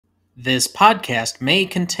This podcast may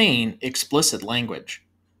contain explicit language.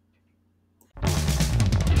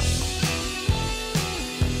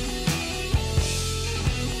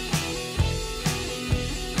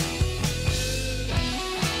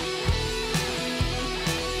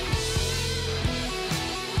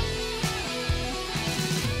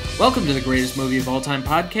 Welcome to the Greatest Movie of All Time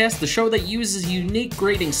podcast, the show that uses a unique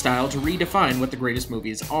grading style to redefine what the greatest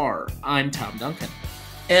movies are. I'm Tom Duncan.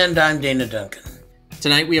 And I'm Dana Duncan.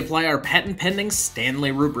 Tonight we apply our patent-pending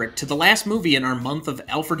Stanley rubric to the last movie in our month of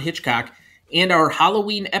Alfred Hitchcock and our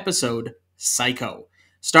Halloween episode, Psycho,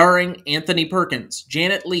 starring Anthony Perkins,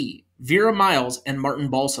 Janet Leigh, Vera Miles, and Martin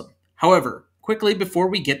Balsam. However, quickly before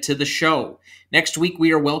we get to the show, next week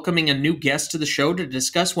we are welcoming a new guest to the show to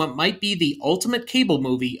discuss what might be the ultimate cable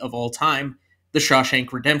movie of all time, The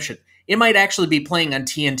Shawshank Redemption. It might actually be playing on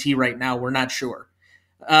TNT right now, we're not sure.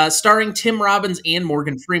 Starring Tim Robbins and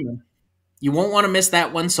Morgan Freeman. You won't want to miss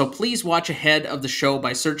that one, so please watch ahead of the show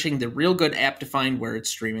by searching the Real Good app to find where it's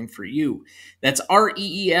streaming for you. That's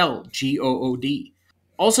REELGOOD.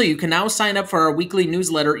 Also, you can now sign up for our weekly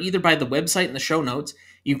newsletter either by the website in the show notes.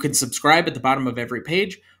 You can subscribe at the bottom of every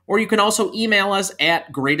page, or you can also email us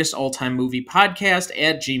at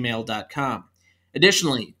greatestaltimemoviepodcast@gmail.com.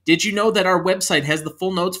 Additionally, did you know that our website has the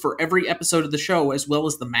full notes for every episode of the show, as well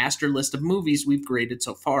as the master list of movies we've graded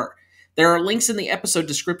so far? There are links in the episode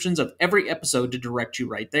descriptions of every episode to direct you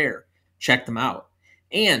right there. Check them out.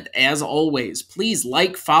 And, as always, please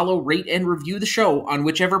like, follow, rate, and review the show on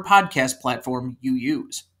whichever podcast platform you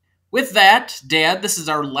use. With that, Dad, this is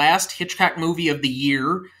our last Hitchcock movie of the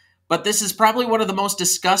year, but this is probably one of the most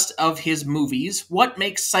discussed of his movies. What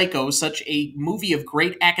makes Psycho such a movie of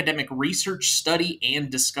great academic research, study, and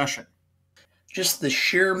discussion? Just the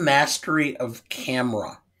sheer mastery of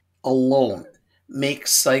camera alone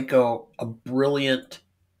makes Psycho a brilliant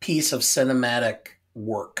piece of cinematic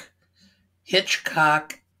work.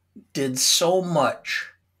 Hitchcock did so much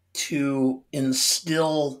to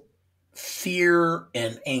instill fear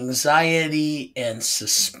and anxiety and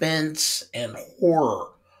suspense and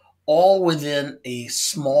horror all within a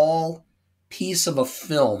small piece of a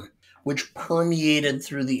film, which permeated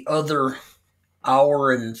through the other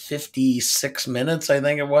hour and 56 minutes, I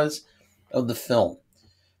think it was, of the film.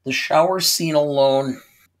 The shower scene alone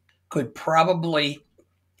could probably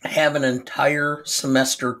have an entire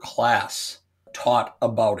semester class taught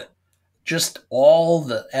about it. Just all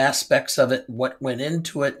the aspects of it, what went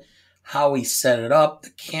into it, how he set it up, the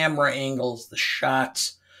camera angles, the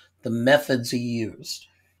shots, the methods he used.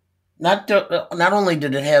 Not only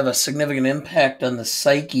did it have a significant impact on the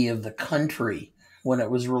psyche of the country when it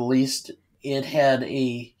was released, it had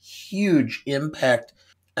a huge impact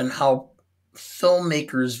on how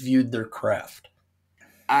filmmakers viewed their craft.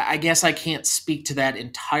 I guess I can't speak to that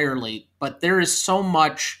entirely, but there is so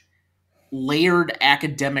much layered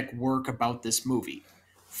academic work about this movie.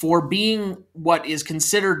 For being what is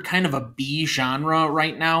considered kind of a B genre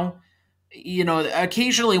right now, you know,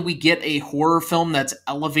 occasionally we get a horror film that's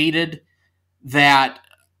elevated that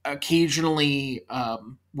occasionally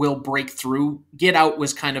will break through. Get Out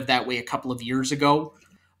was kind of that way a couple of years ago,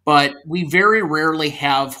 but we very rarely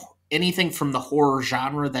have anything from the horror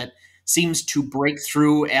genre that seems to break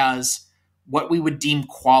through as what we would deem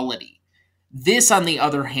quality. This, on the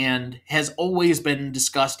other hand, has always been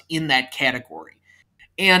discussed in that category.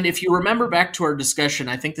 And if you remember back to our discussion,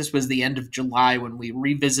 I think this was the end of July when we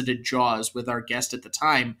revisited Jaws with our guest at the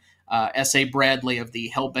time, S.A. Bradley of the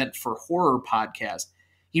Hellbent for Horror podcast.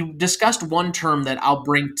 He discussed one term that I'll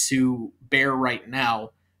bring to bear right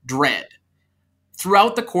now, dread.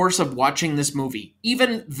 Throughout the course of watching this movie,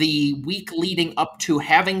 even the week leading up to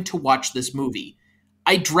having to watch this movie,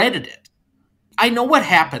 I dreaded it. I know what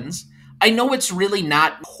happens. I know it's really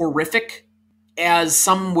not horrific as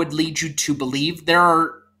some would lead you to believe. There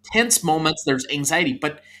are tense moments, there's anxiety,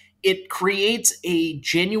 but it creates a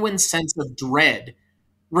genuine sense of dread,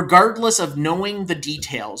 regardless of knowing the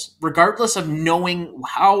details, regardless of knowing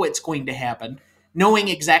how it's going to happen, knowing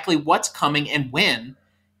exactly what's coming and when.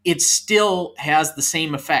 It still has the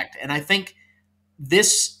same effect. And I think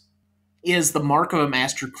this is the mark of a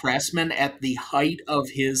master craftsman at the height of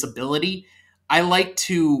his ability. I like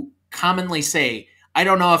to commonly say, I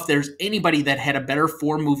don't know if there's anybody that had a better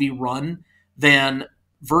 4-movie run than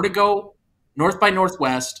Vertigo, North by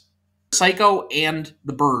Northwest, Psycho, and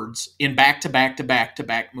The Birds in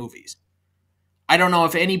back-to-back-to-back-to-back movies. I don't know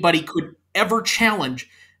if anybody could ever challenge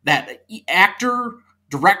that actor,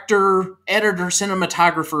 director, editor,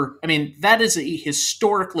 cinematographer. I mean, that is a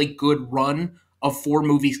historically good run of 4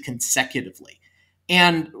 movies consecutively.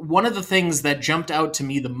 And one of the things that jumped out to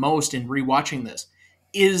me the most in rewatching this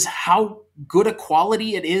is how good a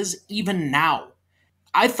quality it is even now.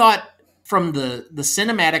 I thought from the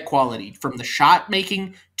cinematic quality, from the shot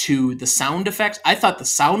making to the sound effects, I thought the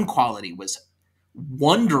sound quality was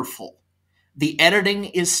wonderful. The editing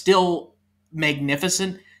is still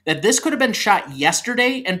magnificent. That this could have been shot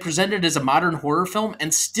yesterday and presented as a modern horror film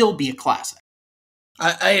and still be a classic.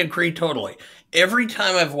 I agree totally. Every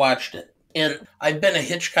time I've watched it, and I've been a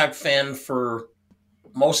Hitchcock fan for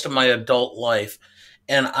most of my adult life,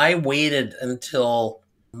 and I waited until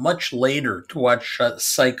much later to watch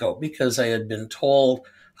Psycho because I had been told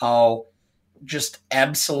how just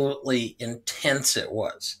absolutely intense it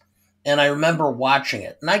was. And I remember watching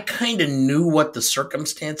it, and I kind of knew what the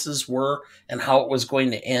circumstances were and how it was going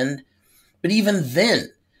to end. But even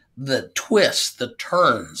then, the twists, the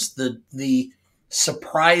turns, the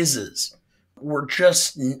surprises were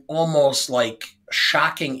just almost like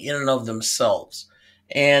shocking in and of themselves.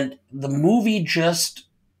 And the movie just,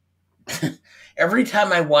 every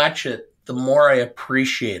time I watch it, the more I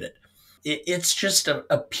appreciate it. It's just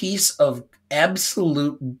a piece of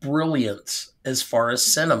absolute brilliance as far as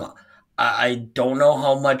cinema. I don't know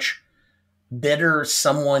how much better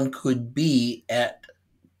someone could be at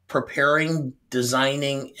preparing,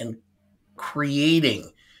 designing, and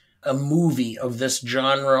creating a movie of this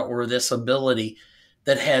genre or this ability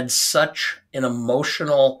that had such an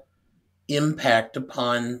emotional impact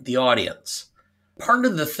upon the audience. Part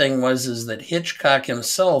of the thing is that Hitchcock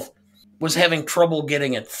himself was having trouble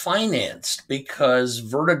getting it financed because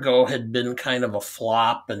Vertigo had been kind of a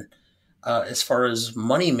flop, and as far as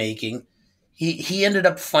money making, he ended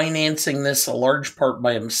up financing this a large part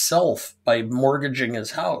by himself by mortgaging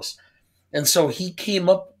his house. And so he came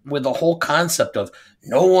up with a whole concept of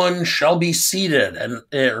no one shall be seated and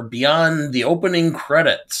or beyond the opening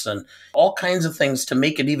credits and all kinds of things to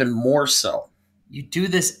make it even more so. You do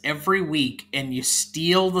this every week and you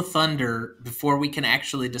steal the thunder before we can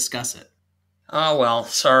actually discuss it. Oh, well,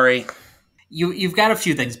 sorry. You've got a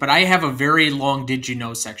few things, but I have a very long did you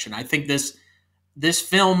know section. I think this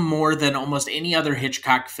film, more than almost any other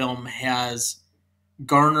Hitchcock film, has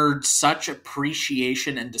garnered such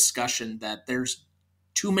appreciation and discussion that there's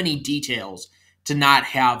too many details to not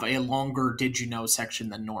have a longer did you know section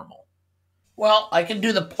than normal. Well, I can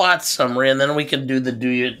do the plot summary, and then we can do the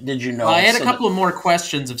did you know. Well, I had a couple of more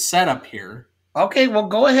questions of setup here. Okay, well,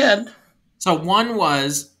 go ahead. So one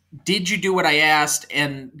was, did you do what I asked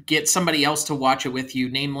and get somebody else to watch it with you,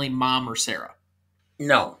 namely Mom or Sarah?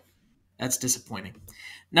 No. That's disappointing.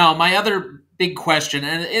 Now, my other big question,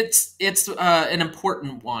 and it's an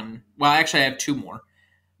important one. Well, actually, I have two more.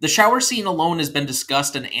 The shower scene alone has been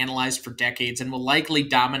discussed and analyzed for decades and will likely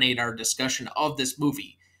dominate our discussion of this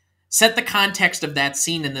movie. Set the context of that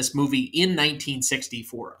scene in this movie in 1960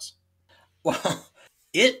 for us. Well,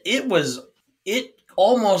 it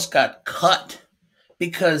almost got cut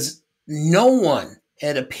because no one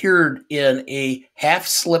had appeared in a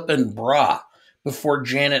half-slippin' bra before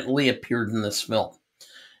Janet Leigh appeared in this film.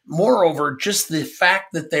 Moreover, just the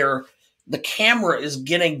fact that the camera is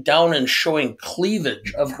getting down and showing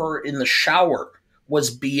cleavage of her in the shower was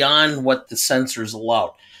beyond what the censors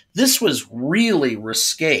allowed. This was really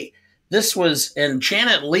risque. And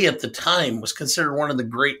Janet Leigh at the time was considered one of the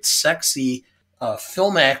great sexy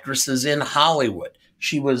film actresses in Hollywood.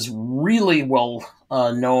 She was really well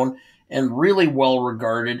known and really well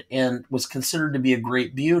regarded and was considered to be a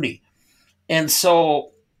great beauty. And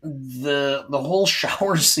so the whole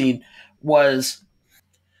shower scene there's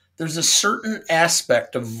a certain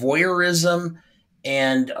aspect of voyeurism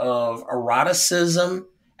and of eroticism,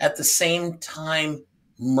 at the same time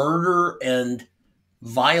murder and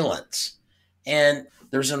violence. And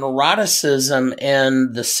there's an eroticism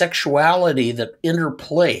and the sexuality that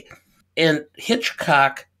interplay. And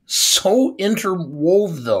Hitchcock so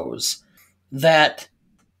interwove those that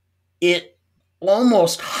it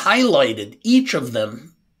almost highlighted each of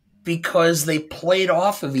them because they played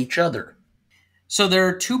off of each other. So there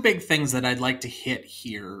are two big things that I'd like to hit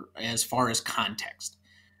here as far as context.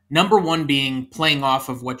 Number one being, playing off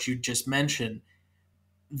of what you just mentioned,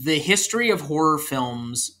 the history of horror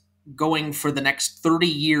films going for the next 30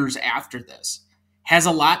 years after this has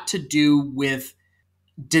a lot to do with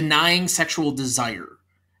denying sexual desire.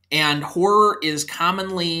 And horror is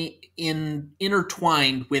commonly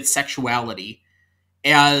intertwined with sexuality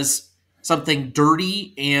as something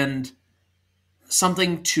dirty and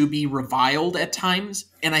something to be reviled at times.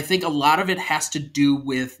 And I think a lot of it has to do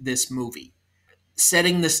with this movie,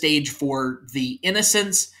 setting the stage for the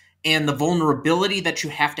innocence and the vulnerability that you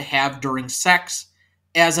have to have during sex,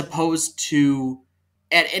 as opposed to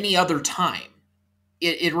at any other time.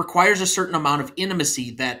 It requires a certain amount of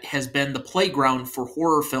intimacy that has been the playground for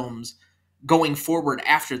horror films going forward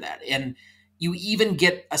after that. And you even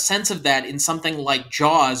get a sense of that in something like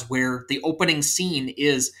Jaws, where the opening scene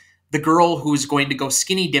is the girl who's going to go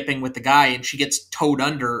skinny dipping with the guy, and she gets towed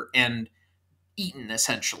under and eaten,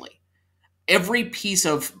 essentially. Every piece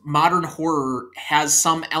of modern horror has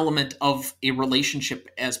some element of a relationship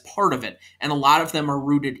as part of it, and a lot of them are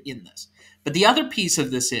rooted in this. But the other piece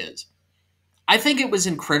of this is, I think it was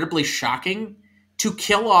incredibly shocking to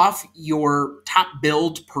kill off your top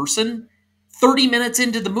billed person 30 minutes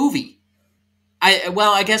into the movie.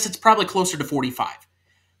 I guess it's probably closer to 45.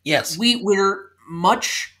 Yes. We're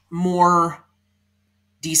much more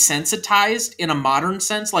desensitized in a modern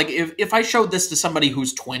sense. Like if I showed this to somebody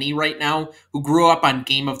who's 20 right now, who grew up on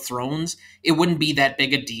Game of Thrones, it wouldn't be that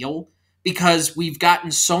big a deal, because we've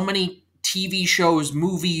gotten so many TV shows,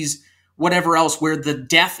 movies, whatever else, where the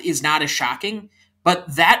death is not as shocking.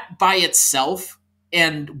 But that by itself,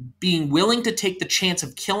 and being willing to take the chance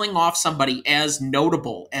of killing off somebody as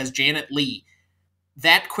notable as Janet Leigh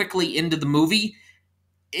that quickly into the movie,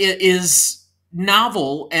 is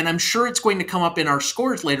novel, and I'm sure it's going to come up in our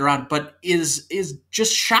scores later on, but is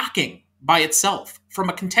just shocking by itself. From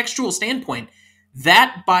a contextual standpoint,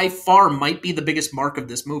 that by far might be the biggest mark of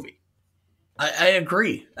this movie. I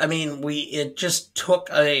agree. I mean, it just took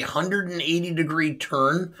a 180-degree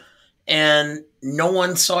turn, and no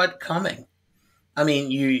one saw it coming. I mean,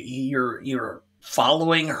 you're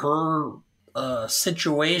following her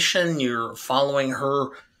situation, you're following her,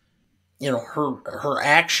 her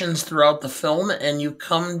actions throughout the film, and you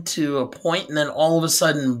come to a point, and then all of a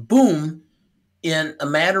sudden, boom! In a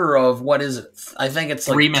matter of, what is it? I think it's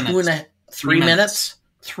like 3 minutes.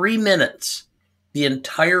 3 minutes. The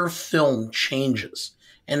entire film changes,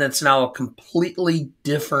 and it's now a completely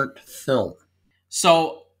different film.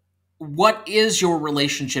 So, what is your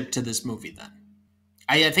relationship to this movie then?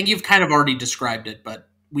 I think you've kind of already described it, but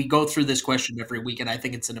we go through this question every week, and I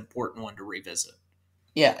think it's an important one to revisit.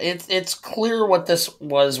 Yeah, it's clear what this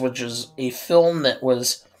was, which is a film that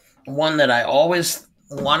was one that I always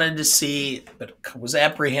wanted to see, but was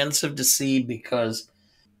apprehensive to see, because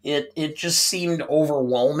it just seemed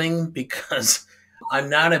overwhelming, because I'm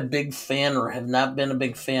not a big fan, or have not been a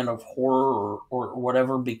big fan of horror or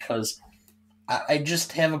whatever, because I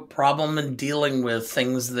just have a problem in dealing with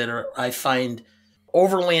things that I find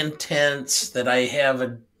overly intense, that I have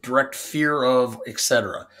a direct fear of,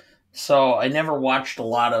 etc. So I never watched a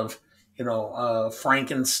lot of,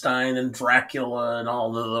 Frankenstein and Dracula and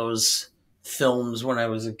all of those films when I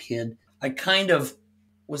was a kid. I kind of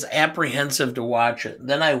was apprehensive to watch it.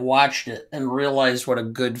 Then I watched it and realized what a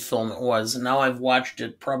good film it was. And now I've watched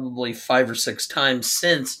it probably 5 or 6 times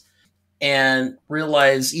since, and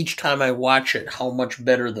realize each time I watch it how much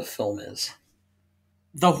better the film is.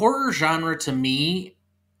 The horror genre, to me,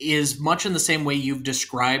 is much in the same way you've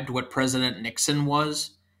described what President Nixon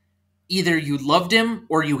was. Either you loved him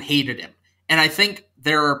or you hated him. And I think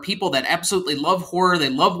there are people that absolutely love horror. They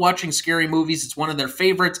love watching scary movies. It's one of their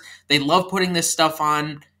favorites. They love putting this stuff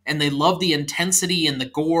on, and they love the intensity and the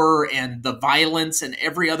gore and the violence and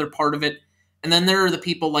every other part of it. And then there are the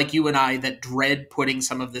people like you and I that dread putting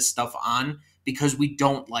some of this stuff on, because we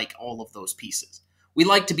don't like all of those pieces. We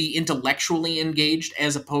like to be intellectually engaged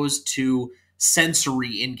as opposed to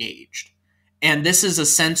sensory engaged. And this is a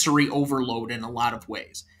sensory overload in a lot of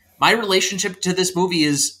ways. My relationship to this movie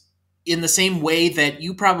is in the same way that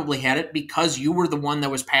you probably had it, because you were the one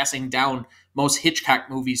that was passing down most Hitchcock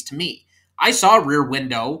movies to me. I saw Rear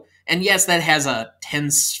Window, and yes, that has a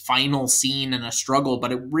tense final scene and a struggle,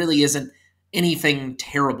 but it really isn't anything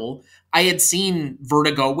terrible. I had seen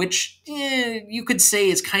Vertigo, which you could say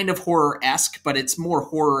is kind of horror-esque, but it's more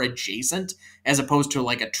horror adjacent as opposed to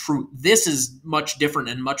like a true. This is much different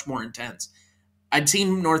and much more intense. I'd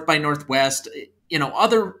seen North by Northwest,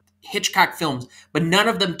 other Hitchcock films, but none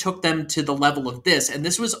of them took them to the level of this. And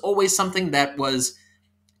this was always something that was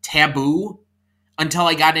taboo until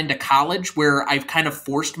I got into college, where I've kind of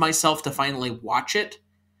forced myself to finally watch it,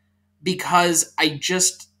 because I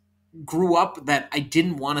just grew up that I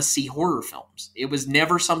didn't want to see horror films. It was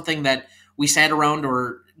never something that we sat around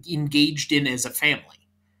or engaged in as a family.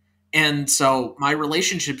 And so my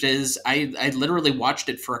relationship is I literally watched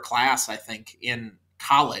it for a class, I think, in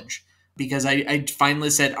college, because I finally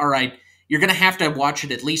said, all right, you're going to have to watch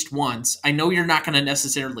it at least once. I know you're not going to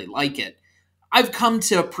necessarily like it. I've come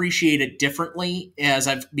to appreciate it differently as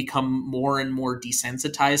I've become more and more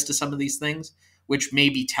desensitized to some of these things, which may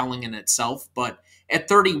be telling in itself. But at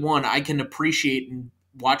 31, I can appreciate and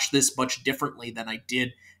watch this much differently than I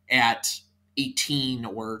did at 18,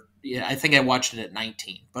 or I think I watched it at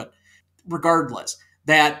 19. But regardless,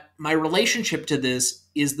 that my relationship to this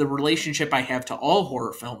is the relationship I have to all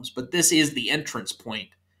horror films, but this is the entrance point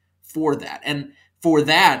for that. And for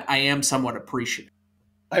that, I am somewhat appreciative.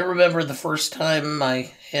 I remember the first time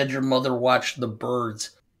I had your mother watch The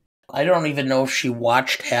Birds. I don't even know if she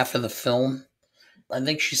watched half of the film. I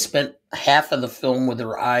think she spent half of the film with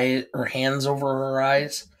her hands over her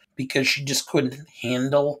eyes because she just couldn't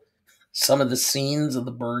handle some of the scenes of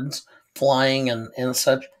the birds flying and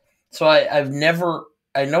such. So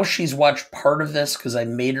I know she's watched part of this because I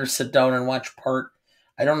made her sit down and watch part.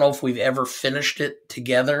 I don't know if we've ever finished it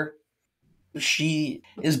together. She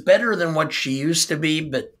is better than what she used to be,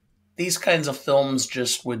 but these kinds of films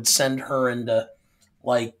just would send her into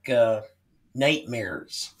like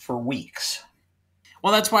nightmares for weeks.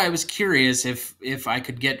 Well, that's why I was curious if I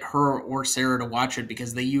could get her or Sarah to watch it,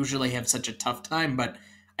 because they usually have such a tough time, but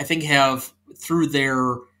I think have, through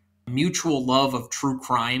their mutual love of true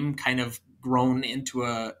crime, kind of grown into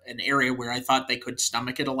an area where I thought they could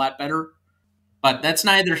stomach it a lot better. But that's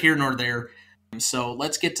neither here nor there. So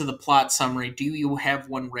let's get to the plot summary. Do you have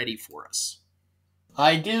one ready for us?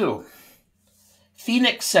 I do.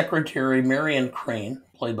 Phoenix secretary Marion Crane,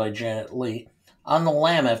 played by Janet Leigh, on the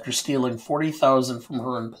lam after stealing $40,000 from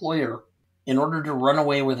her employer in order to run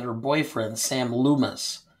away with her boyfriend Sam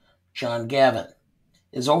Loomis, John Gavin,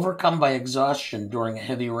 is overcome by exhaustion during a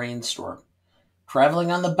heavy rainstorm.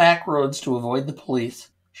 Traveling on the back roads to avoid the police,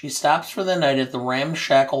 she stops for the night at the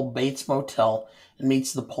ramshackle Bates Motel and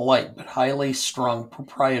meets the polite but highly strung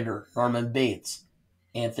proprietor Norman Bates,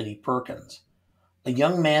 Anthony Perkins, a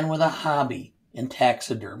young man with a hobby in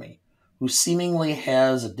taxidermy who seemingly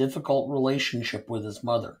has a difficult relationship with his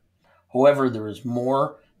mother. However, there is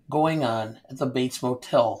more going on at the Bates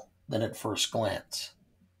Motel than at first glance.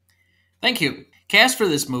 Thank you. Cast for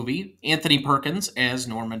this movie: Anthony Perkins as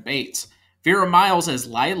Norman Bates, Vera Miles as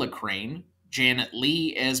Lila Crane, Janet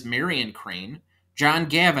Leigh as Marion Crane, John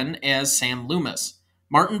Gavin as Sam Loomis,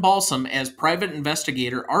 Martin Balsam as Private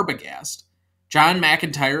Investigator Arbogast, John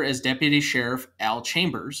McIntyre as Deputy Sheriff Al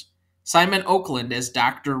Chambers, Simon Oakland as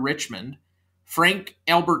Dr. Richmond, Frank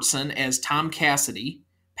Albertson as Tom Cassidy,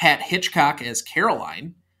 Pat Hitchcock as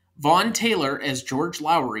Caroline, Vaughn Taylor as George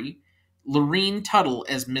Lowry, Lorene Tuttle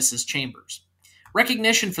as Mrs. Chambers.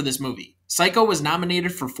 Recognition for this movie: Psycho was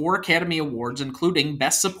nominated for 4 Academy Awards, including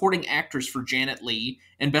Best Supporting Actress for Janet Leigh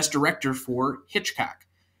and Best Director for Hitchcock.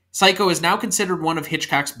 Psycho is now considered one of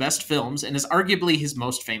Hitchcock's best films and is arguably his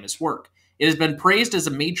most famous work. It has been praised as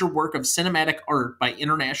a major work of cinematic art by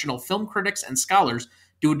international film critics and scholars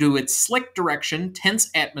due to its slick direction, tense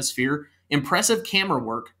atmosphere, impressive camera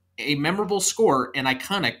work, a memorable score, and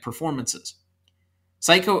iconic performances.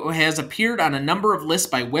 Psycho has appeared on a number of lists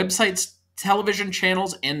by websites, television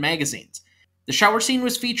channels, and magazines. The shower scene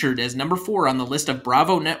was featured as number 4 on the list of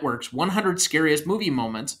Bravo Network's 100 Scariest Movie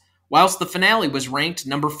Moments, whilst the finale was ranked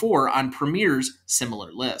number 4 on Premiere's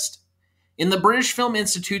similar list. In the British Film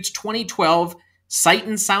Institute's 2012 Sight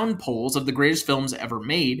and Sound polls of the greatest films ever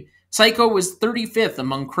made, Psycho was 35th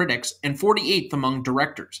among critics and 48th among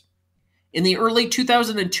directors. In the early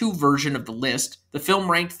 2002 version of the list, the film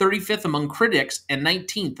ranked 35th among critics and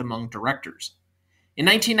 19th among directors. In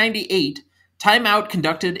 1998, Time Out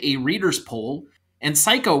conducted a readers' poll, and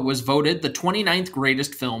Psycho was voted the 29th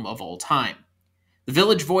greatest film of all time. The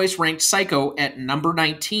Village Voice ranked Psycho at number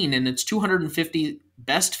 19 in its 250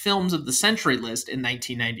 Best Films of the Century list in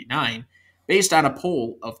 1999, based on a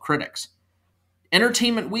poll of critics.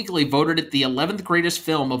 Entertainment Weekly voted it the 11th greatest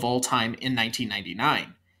film of all time in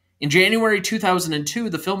 1999. In January 2002,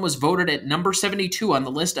 the film was voted at number 72 on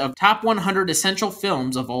the list of Top 100 Essential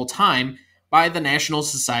Films of All Time by the National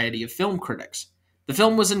Society of Film Critics. The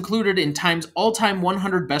film was included in Time's All-Time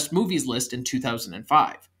 100 Best Movies list in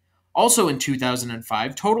 2005. Also in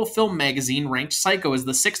 2005, Total Film magazine ranked Psycho as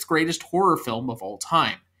the 6th greatest horror film of all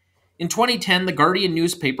time. In 2010, The Guardian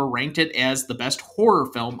newspaper ranked it as the best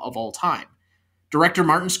horror film of all time. Director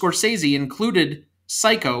Martin Scorsese included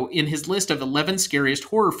Psycho in his list of 11 scariest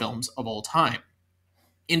horror films of all time.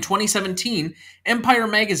 In 2017, Empire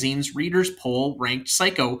magazine's readers' poll ranked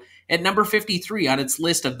Psycho at number 53 on its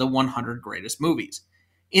list of the 100 greatest movies.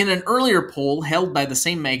 In an earlier poll held by the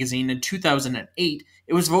same magazine in 2008,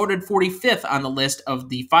 it was voted 45th on the list of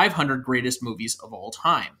the 500 greatest movies of all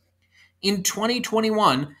time. In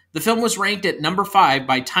 2021, the film was ranked at number 5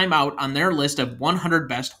 by Time Out on their list of 100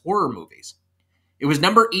 best horror movies. It was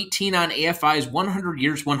number 18 on AFI's 100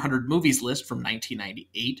 Years 100 Movies list from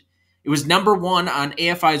 1998. It was number 1 on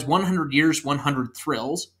AFI's 100 Years 100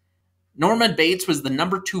 Thrills. Norman Bates was the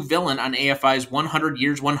number 2 villain on AFI's 100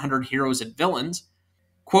 Years 100 Heroes and Villains.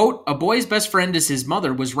 Quote, A Boy's Best Friend is His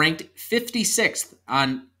Mother was ranked 56th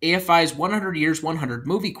on AFI's 100 Years 100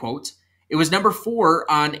 Movie Quotes. It was number 4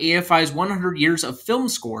 on AFI's 100 Years of Film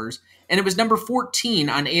Scores, and it was number 14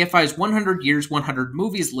 on AFI's 100 Years 100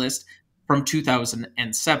 Movies list from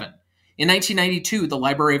 2007. In 1992, the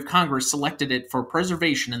Library of Congress selected it for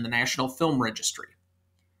preservation in the National Film Registry.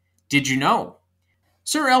 Did you know?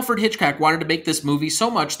 Sir Alfred Hitchcock wanted to make this movie so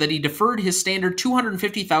much that he deferred his standard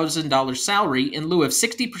 $250,000 salary in lieu of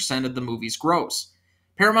 60% of the movie's gross.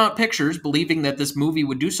 Paramount Pictures, believing that this movie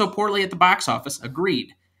would do so poorly at the box office,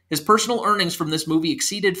 agreed. His personal earnings from this movie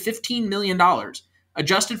exceeded $15 million.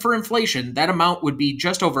 Adjusted for inflation, that amount would be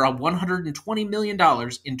just over $120 million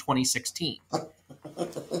in 2016.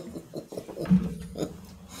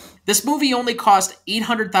 This movie only cost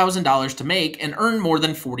 $800,000 to make and earned more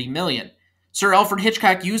than $40 million. Sir Alfred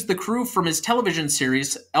Hitchcock used the crew from his television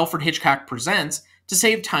series, Alfred Hitchcock Presents, to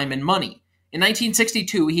save time and money. In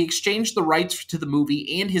 1962, he exchanged the rights to the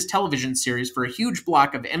movie and his television series for a huge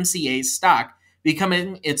block of MCA's stock,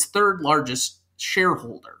 becoming its third largest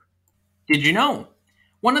shareholder. Did you know?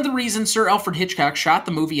 One of the reasons Sir Alfred Hitchcock shot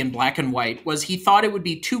the movie in black and white was he thought it would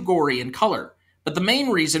be too gory in color, but the main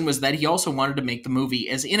reason was that he also wanted to make the movie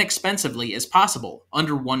as inexpensively as possible,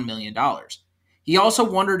 under $1 million. He also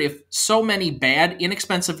wondered if so many bad,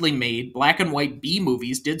 inexpensively made black and white B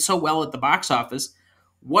movies did so well at the box office,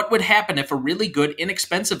 what would happen if a really good,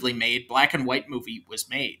 inexpensively made black and white movie was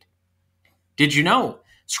made? Did you know?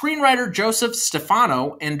 Screenwriter Joseph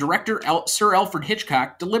Stefano and director Sir Alfred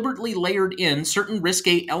Hitchcock deliberately layered in certain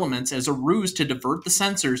risque elements as a ruse to divert the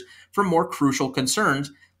censors from more crucial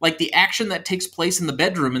concerns, like the action that takes place in the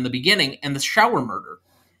bedroom in the beginning and the shower murder.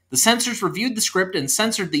 The censors reviewed the script and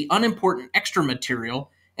censored the unimportant extra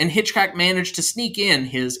material, and Hitchcock managed to sneak in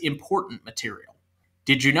his important material.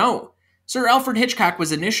 Did you know? Sir Alfred Hitchcock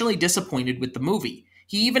was initially disappointed with the movie.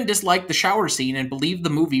 He even disliked the shower scene and believed the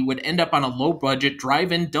movie would end up on a low-budget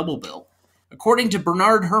drive-in double bill. According to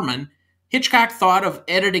Bernard Herrmann, Hitchcock thought of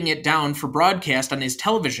editing it down for broadcast on his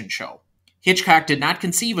television show. Hitchcock did not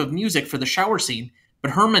conceive of music for the shower scene,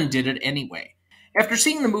 but Herrmann did it anyway. After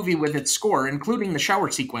seeing the movie with its score, including the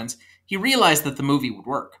shower sequence, he realized that the movie would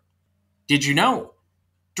work. Did you know?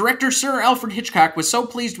 Director Sir Alfred Hitchcock was so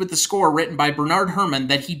pleased with the score written by Bernard Herrmann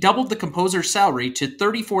that he doubled the composer's salary to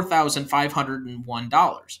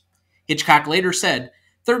 $34,501. Hitchcock later said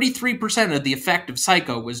 33% of the effect of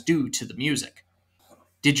Psycho was due to the music.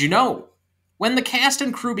 Did you know? When the cast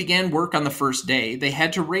and crew began work on the first day, they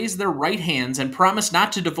had to raise their right hands and promise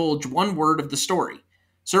not to divulge one word of the story.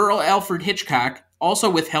 Sir Alfred Hitchcock also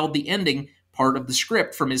withheld the ending part of the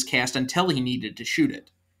script from his cast until he needed to shoot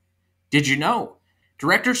it. Did you know?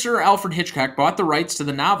 Director Sir Alfred Hitchcock bought the rights to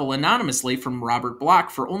the novel anonymously from Robert Bloch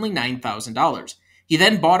for only $9,000. He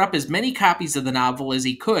then bought up as many copies of the novel as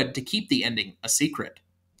he could to keep the ending a secret.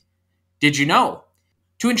 Did you know?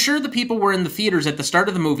 To ensure the people were in the theaters at the start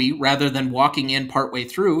of the movie, rather than walking in partway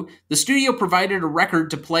through, the studio provided a record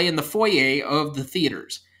to play in the foyer of the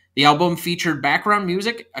theaters. The album featured background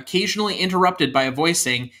music, occasionally interrupted by a voice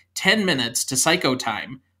saying 10 minutes to Psycho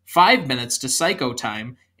time, 5 minutes to Psycho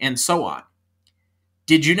time, and so on.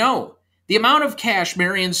 Did you know? The amount of cash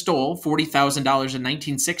Marion stole, $40,000 in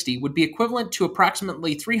 1960, would be equivalent to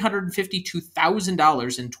approximately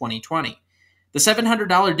 $352,000 in 2020. The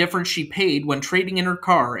 $700 difference she paid when trading in her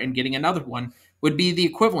car and getting another one would be the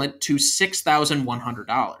equivalent to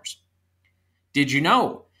 $6,100. Did you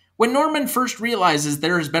know? When Norman first realizes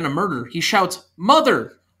there has been a murder, he shouts,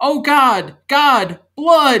 "Mother! Oh God! God!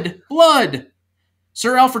 Blood! Blood!"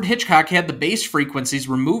 Sir Alfred Hitchcock had the bass frequencies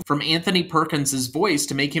removed from Anthony Perkins' voice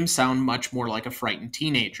to make him sound much more like a frightened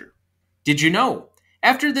teenager. Did you know?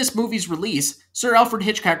 After this movie's release, Sir Alfred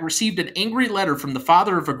Hitchcock received an angry letter from the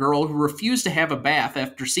father of a girl who refused to have a bath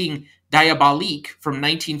after seeing Diabolique from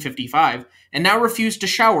 1955, and now refused to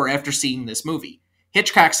shower after seeing this movie.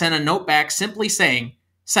 Hitchcock sent a note back simply saying,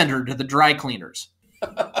 "Send her to the dry cleaners."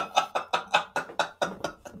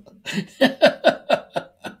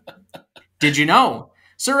 Did you know?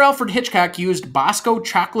 Sir Alfred Hitchcock used Bosco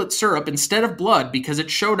chocolate syrup instead of blood because it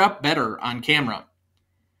showed up better on camera.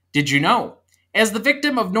 Did you know? As the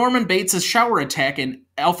victim of Norman Bates' shower attack in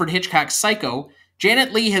Alfred Hitchcock's Psycho,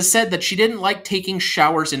 Janet Leigh has said that she didn't like taking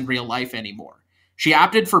showers in real life anymore. She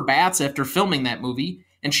opted for baths after filming that movie,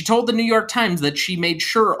 and she told the New York Times that she made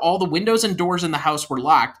sure all the windows and doors in the house were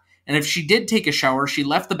locked, and if she did take a shower, she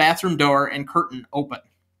left the bathroom door and curtain open.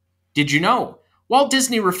 Did you know? Walt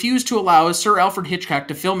Disney refused to allow Sir Alfred Hitchcock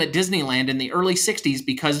to film at Disneyland in the early 60s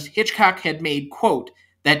because Hitchcock had made, quote,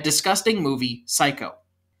 that disgusting movie, Psycho.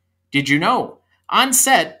 Did you know? On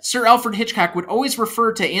set, Sir Alfred Hitchcock would always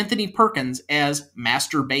refer to Anthony Perkins as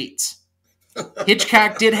Master Bates.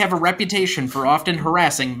 Hitchcock did have a reputation for often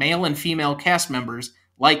harassing male and female cast members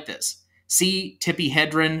like this. See Tippi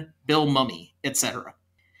Hedren, Bill Mummy, etc.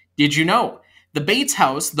 Did you know? The Bates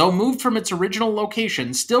house, though moved from its original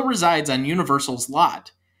location, still resides on Universal's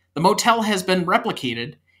lot. The motel has been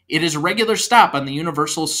replicated. It is a regular stop on the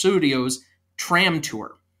Universal Studios tram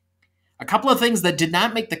tour. A couple of things that did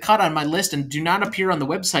not make the cut on my list and do not appear on the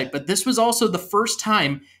website, but this was also the first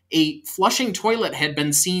time a flushing toilet had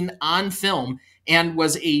been seen on film and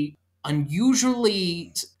was a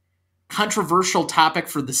unusually controversial topic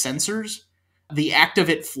for the censors. The act of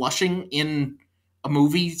it flushing in a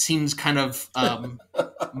movie seems kind of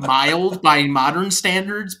mild by modern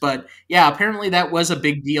standards, but yeah, apparently that was a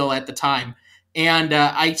big deal at the time. And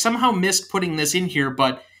I somehow missed putting this in here,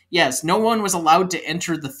 but yes, no one was allowed to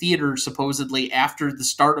enter the theater supposedly after the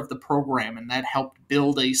start of the program, and that helped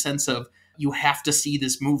build a sense of you have to see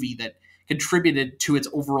this movie that contributed to its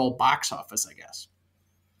overall box office, I guess.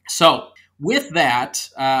 So, with that,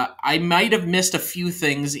 I might have missed a few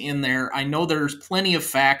things in there. I know there's plenty of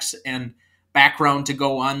facts and background to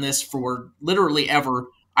go on this for literally ever.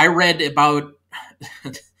 I read about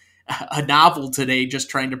a novel today just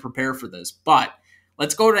trying to prepare for this, but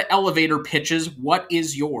let's go to elevator pitches. What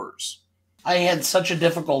is yours? I had such a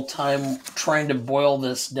difficult time trying to boil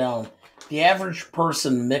this down. The average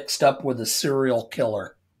person mixed up with a serial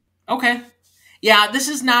killer. Okay. Yeah, this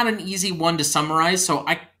is not an easy one to summarize, so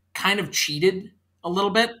I kind of cheated a little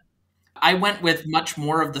bit. I went with much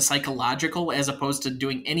more of the psychological as opposed to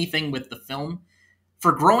doing anything with the film.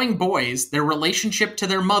 For growing boys, their relationship to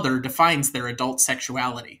their mother defines their adult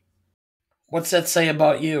sexuality. What's that say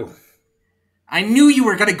about you? I knew you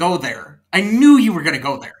were going to go there. I knew you were going to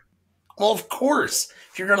go there. Well, of course.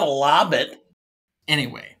 If you're going to lob it.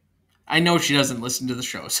 Anyway, I know she doesn't listen to the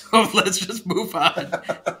show, so let's just move on.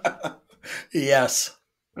 Yes.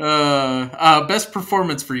 Best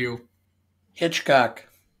performance for you? Hitchcock.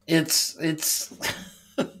 It's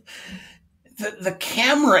the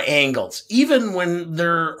camera angles, even when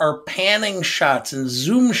there are panning shots and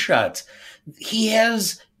zoom shots, he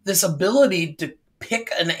has this ability to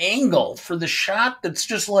pick an angle for the shot that's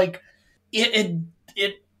just like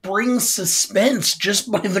it brings suspense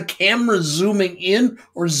just by the camera zooming in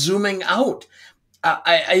or zooming out.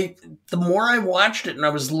 I the more I watched it and I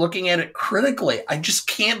was looking at it critically, I just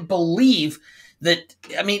can't believe that.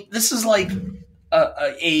 I mean, this is like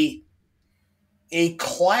a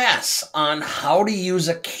class on how to use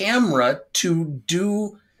a camera to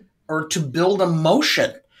do or to build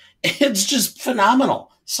emotion. It's just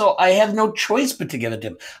phenomenal. So I have no choice but to give it to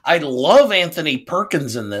him. I love Anthony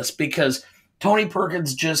Perkins in this because Tony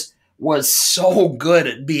Perkins just was so good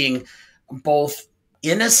at being both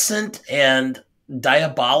innocent and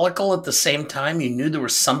diabolical at the same time. You knew there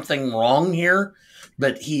was something wrong here,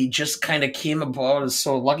 but he just kind of came about as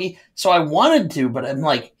so lucky. So I wanted to, but I'm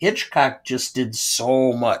like, Hitchcock just did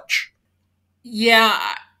so much. Yeah,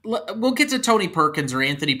 we'll get to Tony Perkins or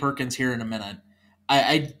Anthony Perkins here in a minute.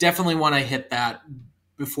 I definitely want to hit that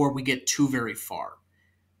before we get too very far.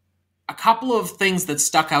 A couple of things that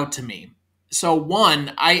stuck out to me. So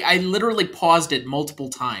one, I literally paused it multiple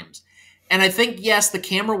times. And I think, yes, the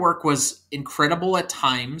camera work was incredible at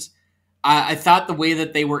times. I thought the way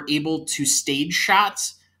that they were able to stage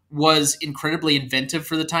shots was incredibly inventive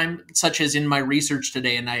for the time, such as in my research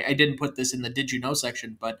today, and I didn't put this in the Did You Know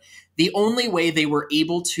section, but the only way they were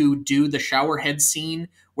able to do the shower head scene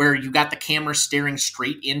where you got the camera staring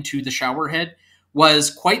straight into the shower head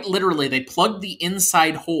was quite literally they plugged the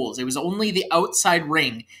inside holes. It was only the outside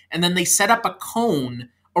ring, and then they set up a cone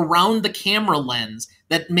around the camera lens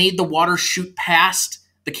that made the water shoot past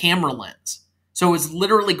the camera lens. So it was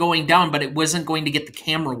literally going down, but it wasn't going to get the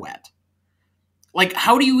camera wet. Like,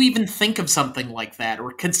 how do you even think of something like that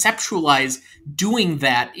or conceptualize doing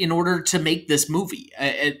that in order to make this movie?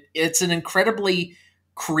 It's an incredibly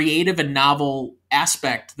creative and novel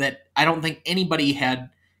aspect that I don't think anybody had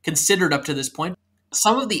considered up to this point.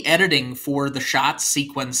 Some of the editing for the shot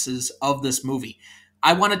sequences of this movie,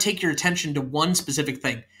 I want to take your attention to one specific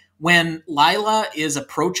thing. When Lila is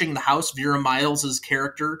approaching the house, Vera Miles'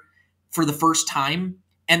 character, for the first time,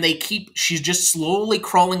 and she's just slowly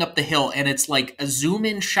crawling up the hill, and it's like a zoom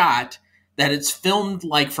in shot that it's filmed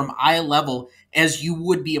like from eye level as you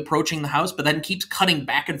would be approaching the house, but then keeps cutting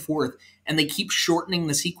back and forth, and they keep shortening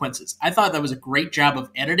the sequences. I thought that was a great job of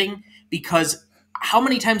editing, because how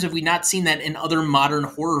many times have we not seen that in other modern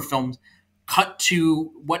horror films? Cut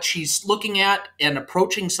to what she's looking at and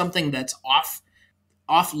approaching something that's off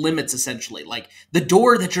limits, essentially, like the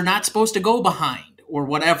door that you're not supposed to go behind or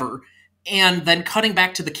whatever, and then cutting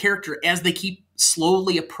back to the character as they keep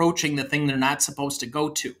slowly approaching the thing they're not supposed to go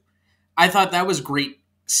to. I thought that was great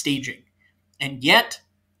staging. And yet,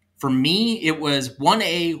 for me, it was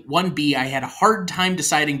 1A, 1B. I had a hard time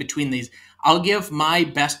deciding between these. I'll give my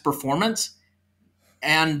best performance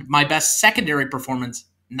and my best secondary performance,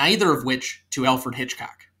 neither of which to Alfred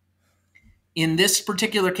Hitchcock. In this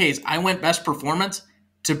particular case, I went best performance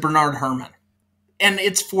to Bernard Herrmann. And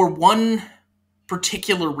it's for one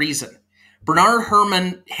particular reason. Bernard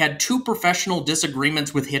Herrmann had two professional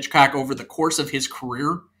disagreements with Hitchcock over the course of his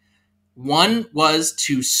career. One was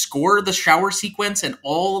to score the shower sequence and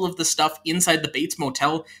all of the stuff inside the Bates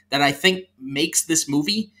Motel that I think makes this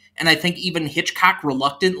movie. And I think even Hitchcock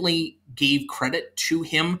reluctantly gave credit to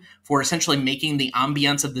him for essentially making the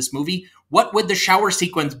ambience of this movie. What would the shower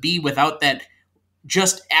sequence be without that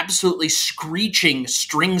just absolutely screeching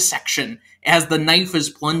string section as the knife is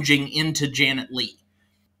plunging into Janet Leigh?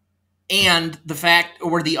 And the fact,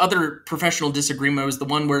 or the other professional disagreement was the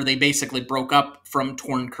one where they basically broke up from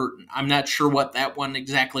Torn Curtain. I'm not sure what that one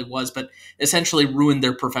exactly was, but essentially ruined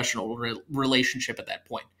their professional relationship at that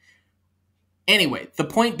point. Anyway, the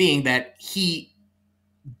point being that he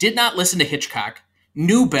did not listen to Hitchcock,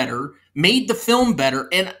 knew better, made the film better,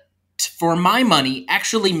 and for my money,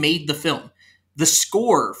 actually made the film. The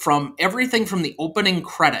score from everything from the opening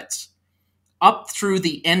credits up through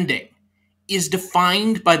the ending is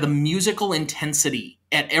defined by the musical intensity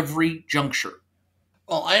at every juncture.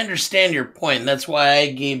 Well, I understand your point. That's why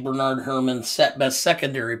I gave Bernard Herrmann best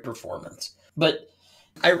secondary performance. But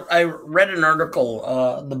I read an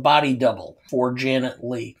article, The Body Double for Janet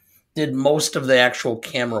Leigh, did most of the actual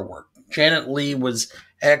camera work. Janet Leigh was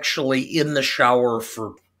actually in the shower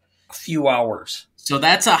for a few hours. So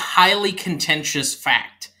that's a highly contentious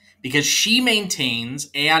fact because she maintains,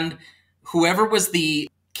 and whoever was the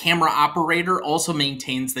camera operator also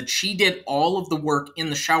maintains, that she did all of the work in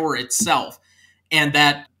the shower itself, and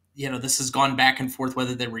that, this has gone back and forth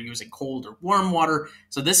whether they were using cold or warm water.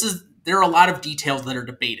 So there are a lot of details that are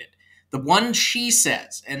debated. The one she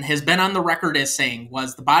says, and has been on the record as saying,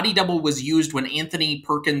 was the body double was used when Anthony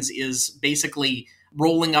Perkins is basically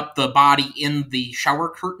rolling up the body in the shower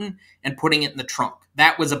curtain and putting it in the trunk.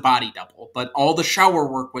 That was a body double, but all the shower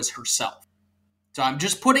work was herself. So I'm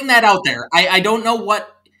just putting that out there. I don't know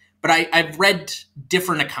what, but I've read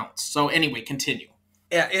different accounts. So anyway, continue.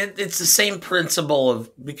 Yeah, it's the same principle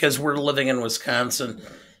of, because we're living in Wisconsin,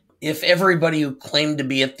 if everybody who claimed to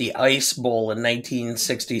be at the Ice Bowl in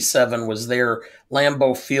 1967 was there,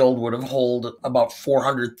 Lambeau Field would have held about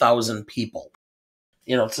 400,000 people.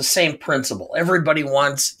 It's the same principle. Everybody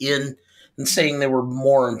wants in and saying they were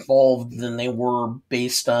more involved than they were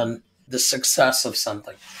based on the success of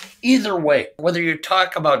something. Either way, whether you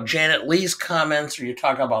talk about Janet Leigh's comments or you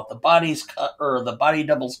talk about the body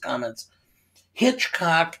doubles comments,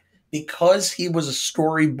 Hitchcock, because he was a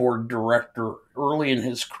storyboard director early in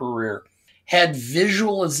his career, had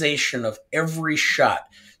visualization of every shot.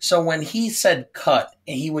 So when he said cut,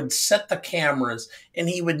 he would set the cameras and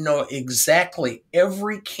he would know exactly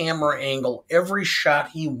every camera angle, every shot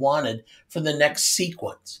he wanted for the next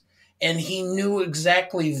sequence. And he knew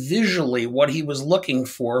exactly visually what he was looking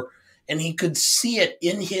for, and he could see it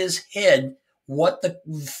in his head what the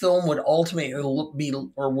film would ultimately be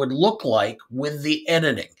or would look like with the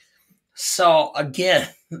editing. So again,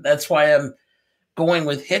 that's why I'm going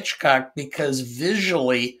with Hitchcock, because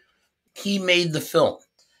visually he made the film.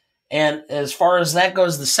 And as far as that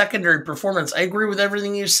goes, the secondary performance, I agree with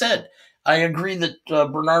everything you said. I agree that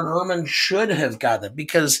Bernard Herrmann should have gotten it,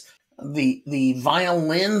 because the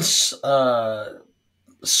violins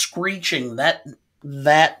screeching,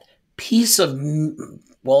 that piece of,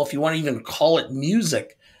 well, if you want to even call it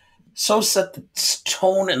music, so set the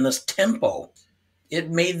tone and this tempo. It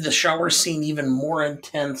made the shower scene even more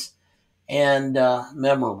intense and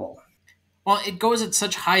memorable. Well, it goes at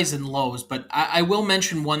such highs and lows, but I will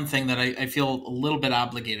mention one thing that I feel a little bit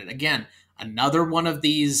obligated. Again, another one of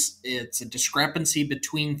these, it's a discrepancy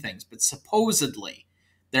between things, but supposedly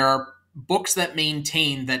there are books that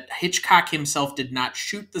maintain that Hitchcock himself did not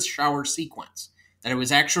shoot the shower sequence, that it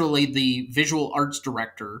was actually the visual arts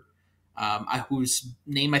director, whose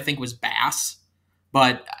name I think was Bass,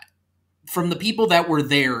 but from the people that were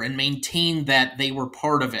there and maintained that they were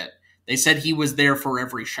part of it, they said he was there for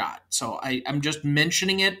every shot. So I'm just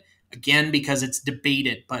mentioning it again because it's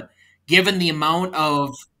debated. But given the amount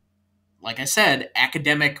of, like I said,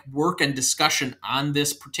 academic work and discussion on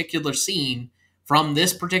this particular scene from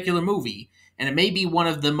this particular movie, and it may be one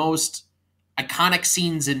of the most iconic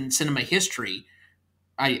scenes in cinema history,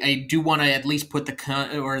 I do want to at least put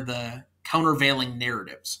the countervailing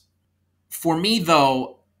narratives. For me,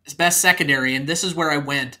 though, best secondary, and this is where I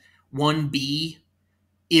went, 1B,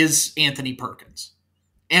 is Anthony Perkins.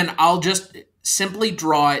 And I'll just simply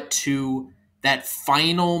draw it to that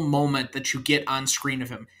final moment that you get on screen of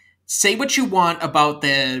him. Say what you want about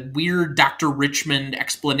the weird Dr. Richmond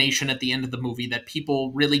explanation at the end of the movie that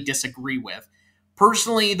people really disagree with.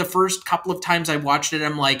 Personally, the first couple of times I watched it,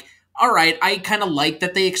 I'm like, all right, I kind of like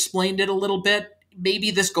that they explained it a little bit.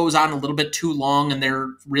 Maybe this goes on a little bit too long and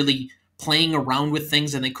they're really playing around with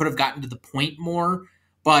things and they could have gotten to the point more.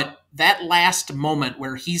 But that last moment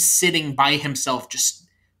where he's sitting by himself, just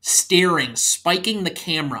staring, spiking the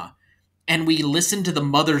camera, and we listen to the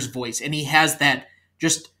mother's voice, and he has that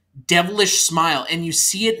just devilish smile, and you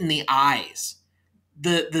see it in the eyes.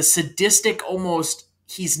 The sadistic almost,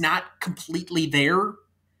 he's not completely there.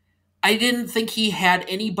 I didn't think he had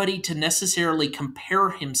anybody to necessarily compare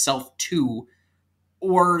himself to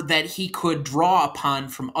or that he could draw upon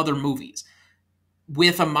from other movies.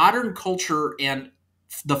 With a modern culture and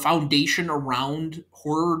the foundation around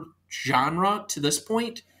horror genre to this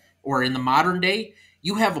point, or in the modern day,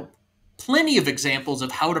 you have plenty of examples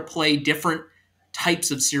of how to play different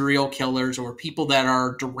types of serial killers or people that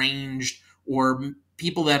are deranged or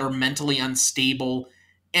people that are mentally unstable,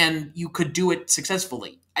 and you could do it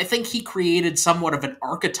successfully. I think he created somewhat of an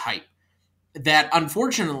archetype that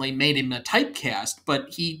unfortunately made him a typecast, but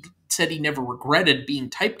he said he never regretted being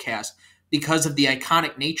typecast because of the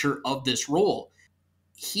iconic nature of this role.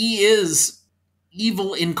 He is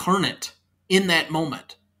evil incarnate in that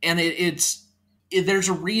moment. And there's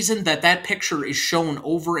a reason that that picture is shown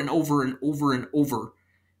over and over and over and over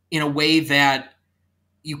in a way that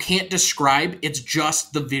you can't describe. It's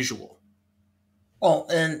just the visual. Well,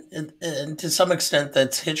 and to some extent,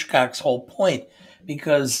 that's Hitchcock's whole point,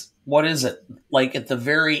 because what is it? Like at the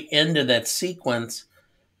very end of that sequence,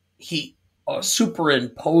 he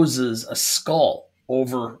superimposes a skull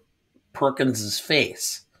over Perkins's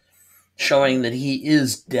face, showing that he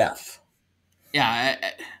is deaf. Yeah,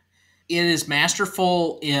 it is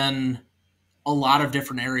masterful in a lot of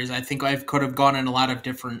different areas. I think I could have gone in a lot of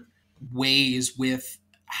different ways with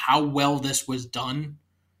how well this was done.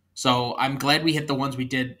 So I'm glad we hit the ones we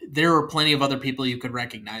did. There are plenty of other people you could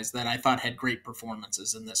recognize that I thought had great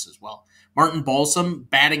performances in this as well. Martin Balsam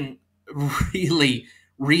batting really,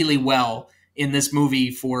 really well in this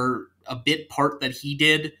movie for a bit part that he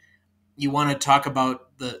did. You want to talk about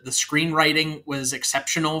the screenwriting was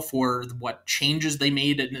exceptional for what changes they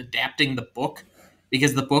made in adapting the book,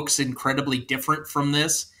 because the book's incredibly different from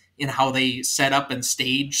this in how they set up and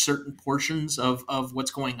stage certain portions of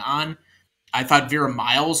what's going on. I thought Vera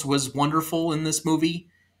Miles was wonderful in this movie.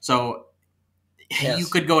 So you Yes.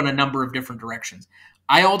 could go in a number of different directions.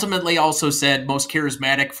 I ultimately also said most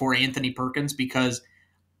charismatic for Anthony Perkins because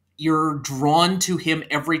you're drawn to him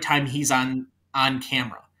every time he's on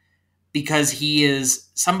camera, because he is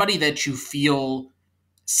somebody that you feel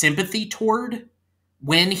sympathy toward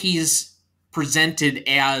when he's presented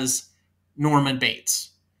as Norman Bates.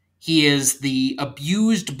 He is the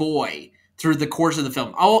abused boy through the course of the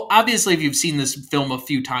film. Obviously, if you've seen this film a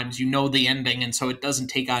few times, you know the ending, and so it doesn't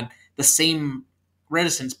take on the same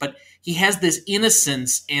reticence, but he has this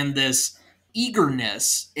innocence and this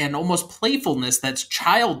eagerness and almost playfulness that's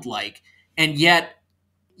childlike, and yet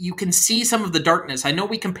you can see some of the darkness. I know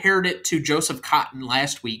we compared it to Joseph Cotton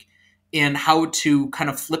last week in how to kind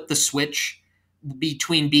of flip the switch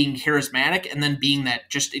between being charismatic and then being that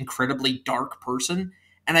just incredibly dark person.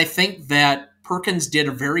 And I think that Perkins did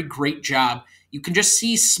a very great job. You can just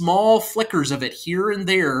see small flickers of it here and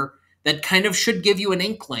there that kind of should give you an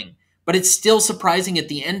inkling, but it's still surprising at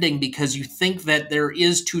the ending because you think that there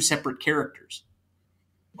is two separate characters.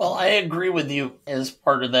 Well, I agree with you as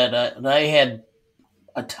part of that. And I had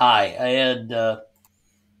a tie. I had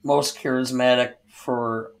most charismatic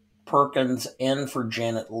for Perkins and for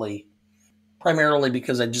Janet Leigh, primarily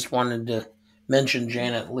because I just wanted to mention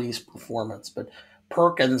Janet Leigh's performance. But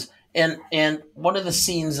Perkins, and one of the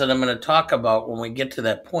scenes that I'm going to talk about when we get to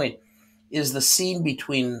that point is the scene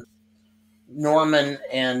between Norman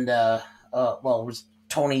and it was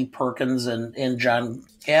Tony Perkins and John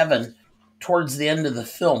Gavin towards the end of the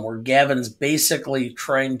film, where Gavin's basically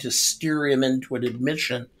trying to steer him into an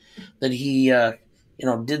admission that he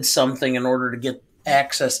did something in order to get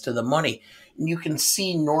access to the money. And you can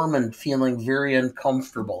see Norman feeling very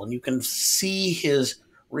uncomfortable, and you can see his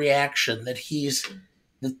reaction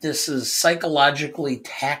that this is psychologically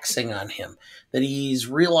taxing on him, that he's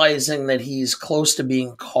realizing that he's close to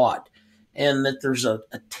being caught, and that there's a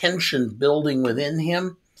tension building within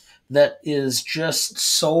him that is just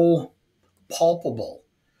so palpable.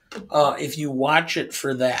 If you watch it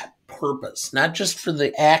for that purpose, not just for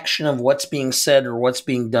the action of what's being said or what's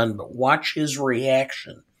being done, but watch his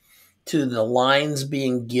reaction to the lines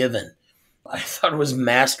being given I thought it was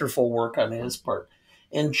masterful work on his part.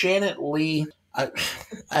 And Janet Leigh, I,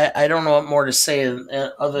 I don't know what more to say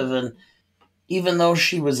other than even though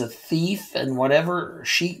she was a thief and whatever,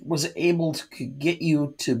 she was able to get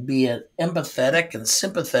you to be empathetic and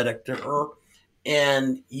sympathetic to her.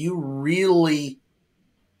 And you really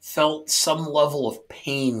felt some level of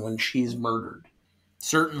pain when she's murdered.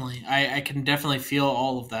 Certainly. I can definitely feel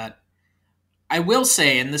all of that. I will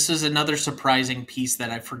say, and this is another surprising piece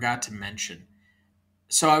that I forgot to mention.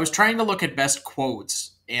 So I was trying to look at best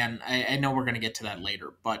quotes, and I know we're going to get to that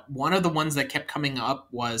later, but one of the ones that kept coming up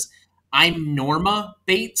was, "I'm Norma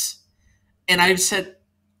Bates." And I said,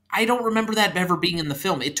 I don't remember that ever being in the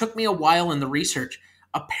film. It took me a while in the research,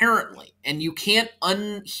 apparently, and you can't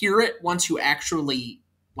unhear it once you actually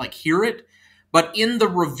like hear it. But in the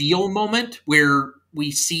reveal moment where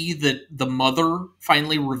we see the mother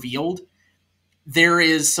finally revealed, there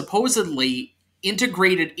is supposedly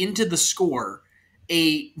integrated into the score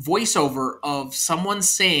a voiceover of someone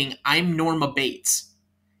saying, "I'm Norma Bates."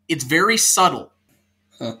 It's very subtle.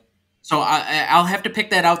 Huh. So I'll have to pick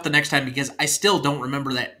that out the next time because I still don't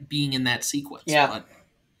remember that being in that sequence. Yeah. But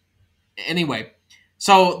anyway,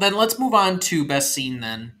 so then let's move on to best scene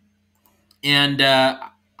then. And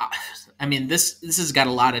I mean, this has got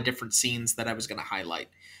a lot of different scenes that I was going to highlight.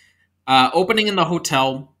 Opening in the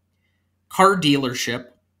hotel, car dealership,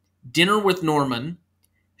 dinner with Norman,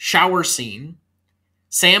 shower scene,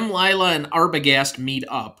 Sam, Lila, and Arbogast meet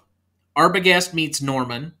up. Arbogast meets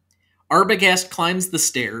Norman. Arbogast climbs the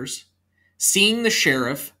stairs. Seeing the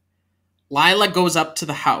sheriff, Lila goes up to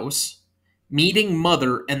the house, meeting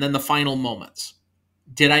Mother, and then the final moments.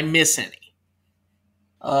 Did I miss any?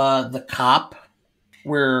 The cop,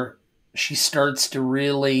 where she starts to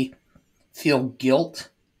really feel guilt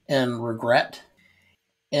and regret.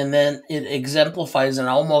 And then it exemplifies and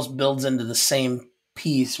almost builds into the same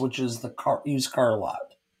piece, which is the used car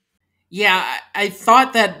lot. Yeah, I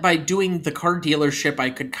thought that by doing the car dealership, I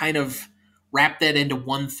could kind of wrap that into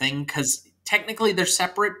one thing because technically they're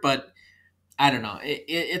separate, but I don't know.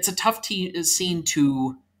 It's a tough scene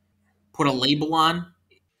to put a label on.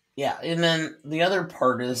 Yeah, and then the other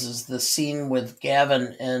part is the scene with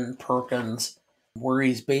Gavin and Perkins, where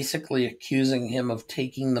he's basically accusing him of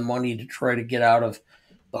taking the money to try to get out of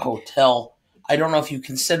the hotel. I don't know if you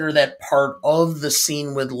consider that part of the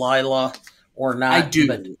scene with Lila or not.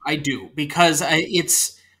 I do, because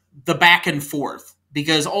it's the back and forth.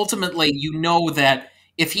 Because ultimately, you know that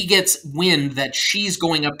if he gets wind that she's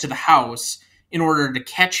going up to the house in order to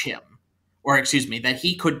catch him, or excuse me, that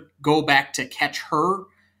he could go back to catch her,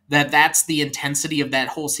 that's the intensity of that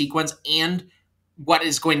whole sequence and what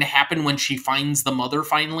is going to happen when she finds the mother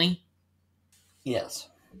finally. Yes.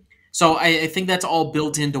 So I think that's all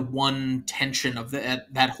built into one tension of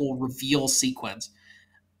that whole reveal sequence.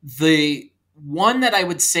 The one that I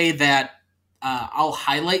would say that I'll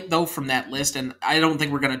highlight, though, from that list, and I don't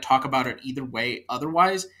think we're going to talk about it either way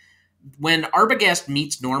otherwise, when Arbogast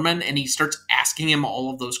meets Norman and he starts asking him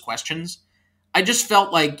all of those questions, I just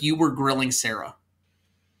felt like you were grilling Sarah.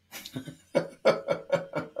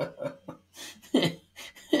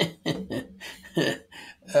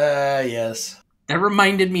 Yes. That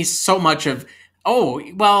reminded me so much of, oh,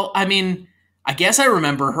 well, I mean, I guess I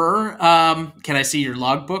remember her. Can I see your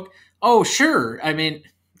logbook? Oh, sure. I mean,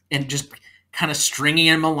 and just kind of stringing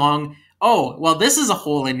him along. Oh, well, this is a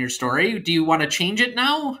hole in your story. Do you want to change it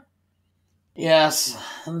now? Yes.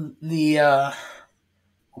 The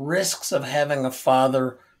risks of having a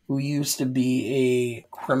father who used to be a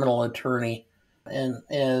criminal attorney and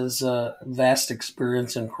has vast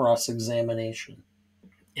experience in cross-examination.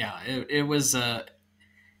 Yeah, it was an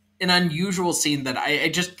unusual scene that I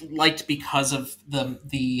just liked because of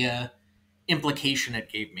the implication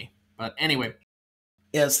it gave me. But anyway.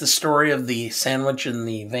 Yeah, it's the story of the sandwich in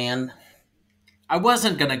the van. I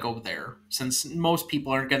wasn't going to go there since most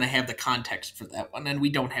people aren't going to have the context for that one, and we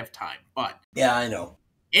don't have time. But yeah, I know.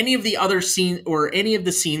 Any of the other scene or any of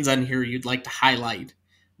the scenes on here you'd like to highlight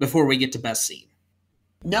before we get to best scene?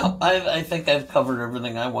 No, I think I've covered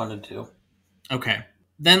everything I wanted to. Okay.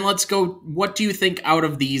 Then let's go. What do you think out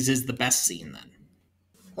of these is the best scene then?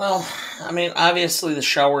 Well, I mean, obviously the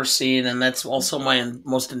shower scene, and that's also my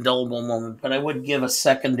most indelible moment, but I would give a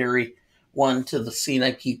secondary one to the scene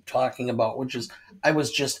I keep talking about, which is I was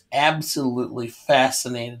just absolutely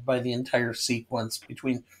fascinated by the entire sequence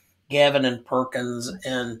between Gavin and Perkins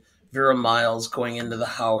and Vera Miles going into the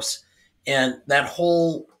house. And that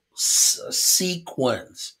whole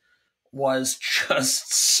sequence was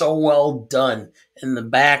just so well done in the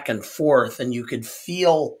back and forth, and you could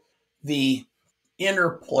feel the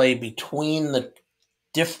interplay between the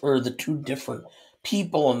two different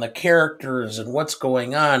people and the characters and what's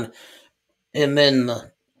going on. And then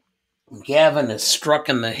Gavin is struck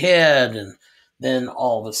in the head, and then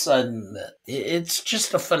all of a sudden, it's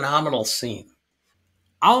just a phenomenal scene.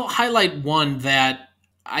 I'll highlight one that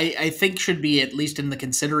I think should be at least in the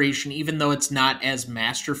consideration, even though it's not as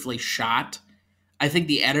masterfully shot. I think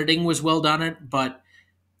the editing was well done, but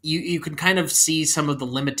you can kind of see some of the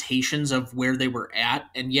limitations of where they were at,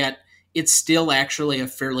 and yet it's still actually a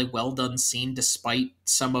fairly well done scene despite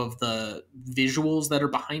some of the visuals that are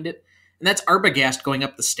behind it. And that's Arbogast going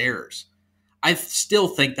up the stairs. I still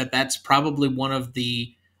think that that's probably one of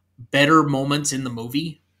the better moments in the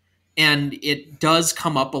movie, and it does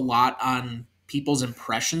come up a lot on people's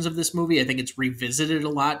impressions of this movie. I think it's revisited a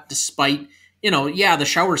lot, despite, yeah, the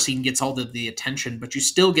shower scene gets all of the attention, but you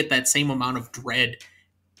still get that same amount of dread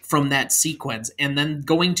from that sequence. And then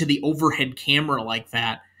going to the overhead camera like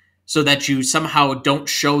that so that you somehow don't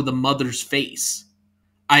show the mother's face,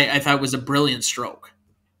 I thought was a brilliant stroke.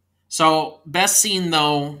 So, best scene,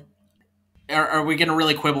 though, are we going to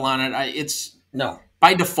really quibble on it? It's No.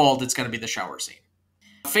 By default, it's going to be the shower scene.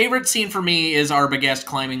 Favorite scene for me is Arbogast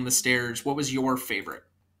climbing the stairs. What was your favorite?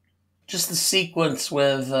 Just the sequence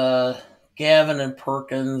with Gavin and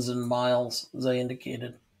Perkins and Miles, as I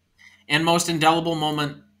indicated. And most indelible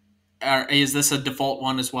moment, is this a default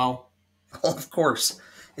one as well? Well, of course.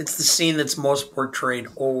 It's the scene that's most portrayed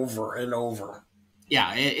over and over.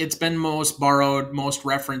 Yeah, it's been most borrowed, most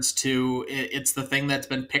referenced to. It's the thing that's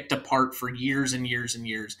been picked apart for years and years and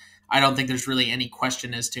years. I don't think there's really any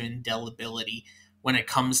question as to indelibility when it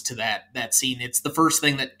comes to that scene. It's the first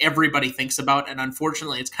thing that everybody thinks about, and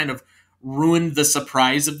unfortunately, it's kind of ruined the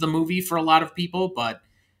surprise of the movie for a lot of people. But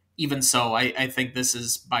even so, I think this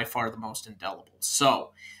is by far the most indelible.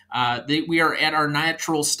 So we are at our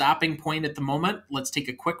natural stopping point at the moment. Let's take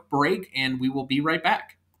a quick break, and we will be right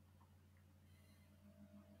back.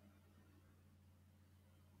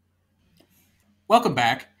 Welcome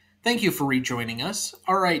back. Thank you for rejoining us.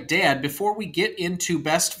 All right, Dad, before we get into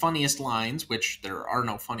best funniest lines, which there are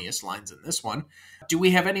no funniest lines in this one, do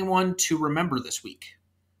we have anyone to remember this week?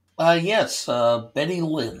 Yes, Betty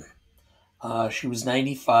Lynn. She was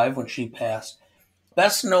 95 when she passed.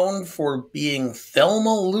 Best known for being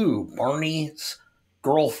Thelma Lou, Barney's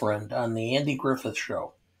girlfriend on The Andy Griffith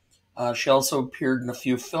Show. She also appeared in a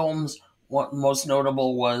few films. What most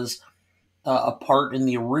notable was a part in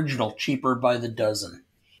the original Cheaper by the Dozen.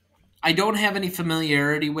 I don't have any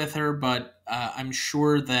familiarity with her, but I'm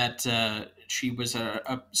sure that she was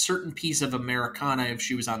a certain piece of Americana if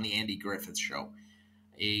she was on the Andy Griffith Show.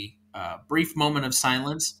 A brief moment of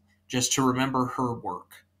silence just to remember her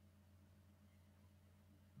work.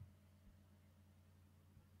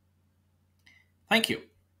 Thank you.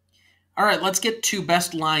 All right, let's get to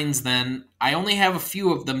best lines then. I only have a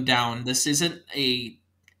few of them down. This isn't a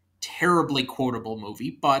terribly quotable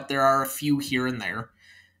movie, but there are a few here and there.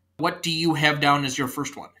 What do you have down as your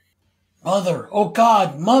first one? Mother, oh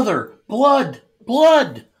God, mother, blood,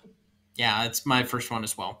 blood. Yeah, it's my first one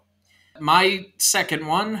as well. My second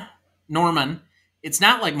one, Norman. It's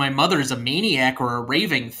not like my mother's a maniac or a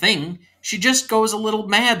raving thing. She just goes a little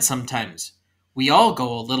mad sometimes. We all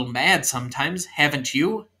go a little mad sometimes, haven't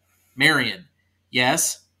you? Marion.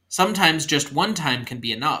 Yes, sometimes just one time can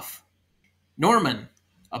be enough. Norman.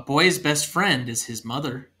 A boy's best friend is his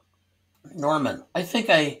mother. Norman, I think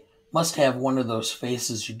I must have one of those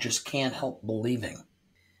faces you just can't help believing.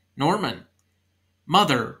 Norman.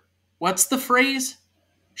 Mother. What's the phrase?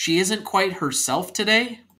 She isn't quite herself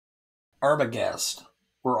today? Arbogast.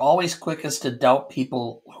 We're always quickest to doubt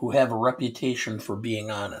people who have a reputation for being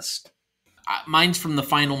honest. Mine's from the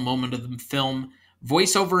final moment of the film.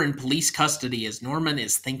 Voiceover in police custody as Norman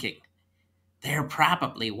is thinking. They're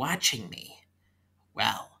probably watching me.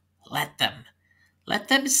 Well, let them. Let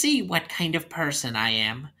them see what kind of person I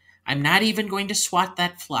am. I'm not even going to swat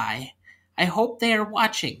that fly. I hope they are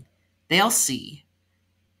watching. They'll see.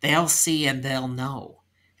 They'll see and they'll know.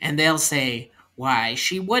 And they'll say, why,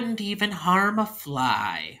 she wouldn't even harm a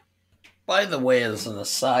fly. By the way, as an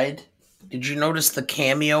aside, did you notice the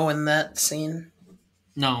cameo in that scene?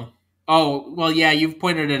 No. Oh, well, yeah, you've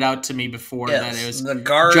pointed it out to me before Yes, that it was the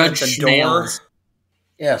guard Judge at the Schmales. door.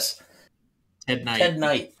 Yes, Ted Knight. Ted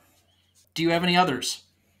Knight. Do you have any others?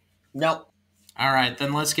 No. All right,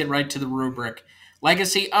 then let's get right to the rubric.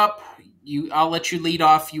 Legacy up. I'll let you lead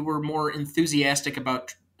off. You were more enthusiastic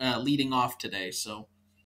about leading off today, so.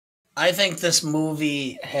 I think this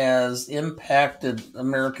movie has impacted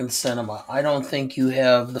American cinema. I don't think you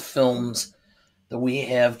have the films that we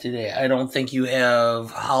have today. I don't think you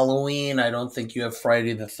have Halloween. I don't think you have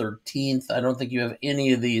Friday the 13th. I don't think you have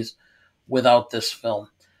any of these without this film.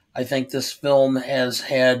 I think this film has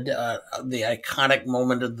had the iconic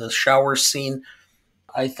moment of the shower scene.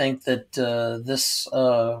 I think that this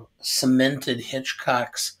cemented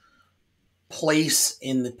Hitchcock's place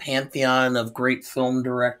in the pantheon of great film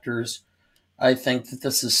directors. I think that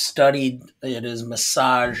this is studied, it is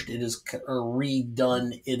massaged, it is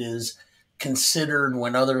redone, it is considered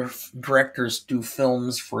when other directors do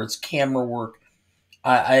films for its camera work.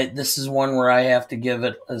 This is one where I have to give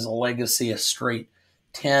it as a legacy a straight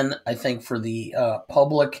 10. I think for the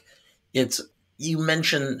public, it's, you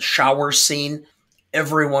mentioned shower scene,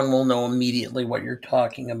 everyone will know immediately what you're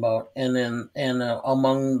talking about, and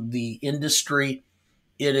among the industry,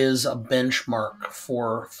 it is a benchmark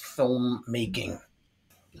for filmmaking.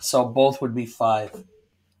 So both would be 5.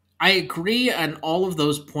 I agree on all of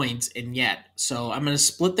those points, and yet, so I'm going to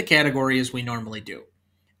split the category as we normally do.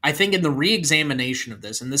 I think in the re-examination of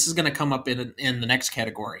this, and this is going to come up in the next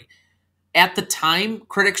category, at the time,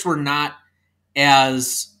 critics were not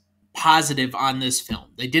as positive on this film.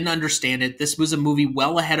 They didn't understand it. This was a movie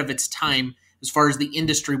well ahead of its time as far as the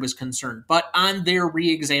industry was concerned. But on their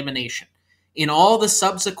re-examination, in all the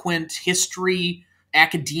subsequent history,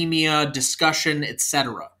 academia, discussion,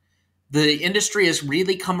 etc., the industry has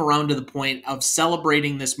really come around to the point of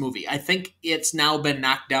celebrating this movie. I think it's now been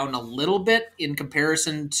knocked down a little bit in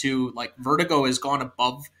comparison to, like, Vertigo has gone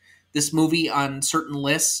above this movie on certain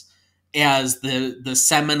lists as the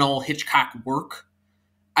seminal Hitchcock work.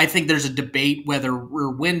 I think there's a debate whether Rear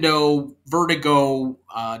Window, Vertigo,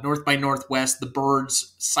 North by Northwest, The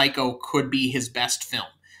Birds, Psycho could be his best film.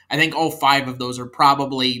 I think all 5 of those are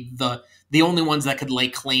probably the only ones that could lay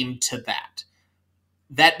claim to that.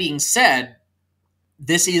 That being said,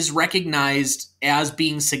 this is recognized as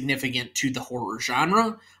being significant to the horror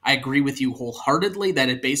genre. I agree with you wholeheartedly that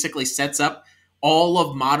it basically sets up all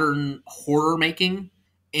of modern horror making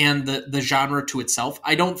and the genre to itself.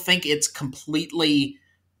 I don't think it's completely,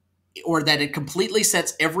 or that it completely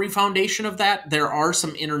sets every foundation of that. There are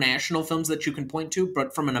some international films that you can point to,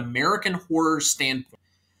 but from an American horror standpoint,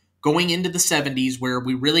 going into the 70s where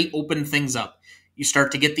we really opened things up, you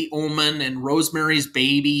start to get The Omen and Rosemary's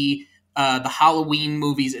Baby, the Halloween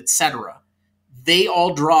movies, etc. They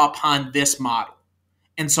all draw upon this model.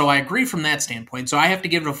 And so I agree from that standpoint. So I have to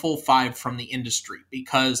give it a full 5 from the industry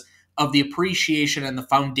because of the appreciation and the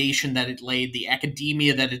foundation that it laid, the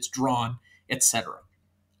academia that it's drawn, etc.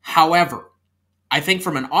 However, I think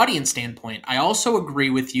from an audience standpoint, I also agree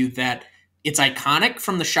with you that it's iconic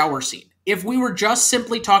from the shower scene. If we were just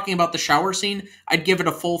simply talking about the shower scene, I'd give it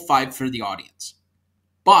a full 5 for the audience.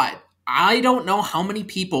 But I don't know how many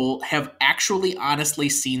people have actually honestly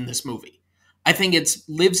seen this movie. I think it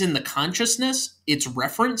lives in the consciousness, it's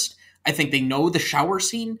referenced. I think they know the shower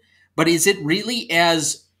scene, but is it really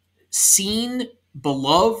as seen,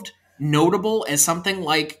 beloved, notable as something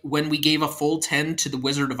like when we gave a full 10 to The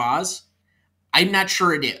Wizard of Oz? I'm not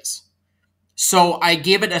sure it is. So I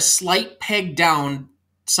give it a slight peg down.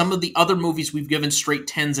 Some of the other movies we've given straight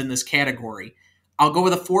 10s in this category. I'll go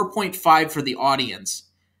with a 4.5 for the audience,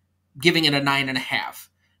 giving it a 9.5.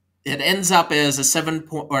 It ends up as a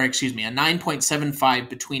 9.75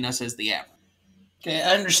 between us as the average. Okay,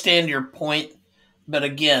 I understand your point, but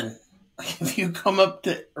again, if you come up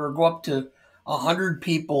to or go up to 100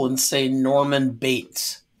 people and say Norman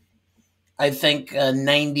Bates, I think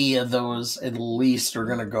 90 of those at least are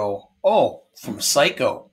going to go, oh, from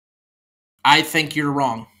Psycho. I think you're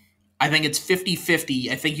wrong. I think it's 50-50.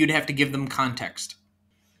 I think you'd have to give them context.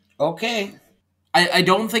 Okay. I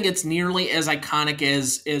don't think it's nearly as iconic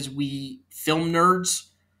as we film nerds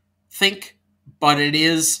think, but it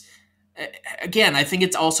is, again, I think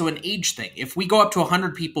it's also an age thing. If we go up to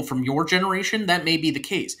 100 people from your generation, that may be the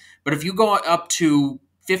case. But if you go up to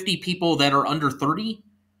 50 people that are under 30,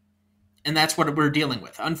 and that's what we're dealing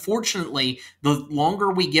with. Unfortunately, the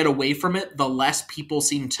longer we get away from it, the less people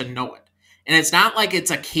seem to know it. And it's not like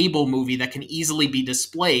it's a cable movie that can easily be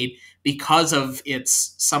displayed because of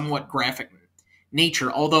its somewhat graphic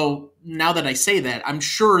nature. Although, now that I say that, I'm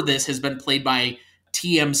sure this has been played by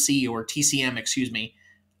TMC or TCM, excuse me,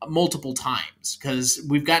 multiple times because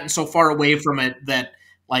we've gotten so far away from it that,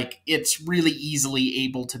 like, it's really easily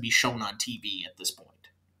able to be shown on TV at this point.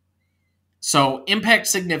 So, impact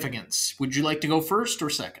significance. Would you like to go first or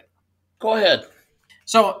second? Go ahead.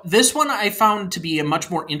 So this one I found to be a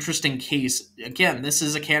much more interesting case. Again, this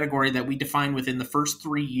is a category that we define within the first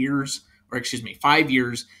 5 years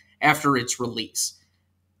after its release.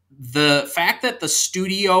 The fact that the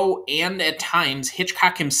studio and at times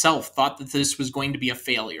Hitchcock himself thought that this was going to be a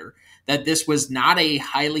failure, that this was not a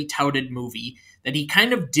highly touted movie, that he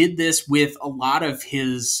kind of did this with a lot of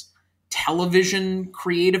his television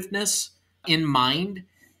creativeness in mind,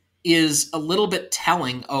 is a little bit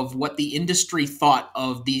telling of what the industry thought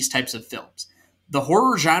of these types of films. The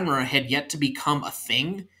horror genre had yet to become a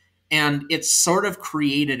thing, and it's sort of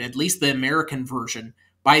created, at least the American version,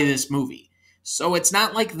 by this movie. So it's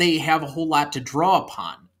not like they have a whole lot to draw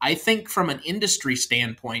upon. I think from an industry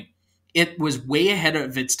standpoint, it was way ahead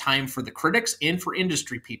of its time for the critics and for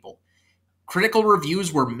industry people. Critical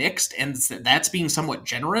reviews were mixed, and that's being somewhat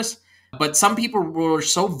generous. But some people were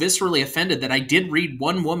so viscerally offended that I did read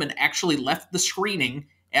one woman actually left the screening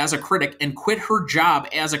as a critic and quit her job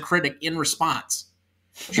as a critic in response.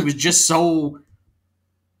 She was just so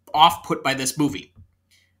off put by this movie.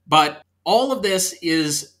 But all of this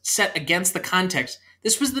is set against the context.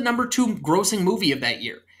 This was the number 2 grossing movie of that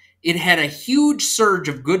year. It had a huge surge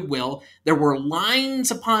of goodwill. There were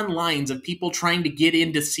lines upon lines of people trying to get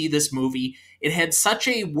in to see this movie. It had such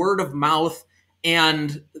a word of mouth,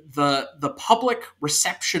 and the public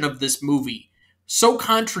reception of this movie so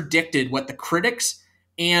contradicted what the critics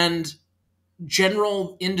and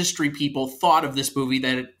general industry people thought of this movie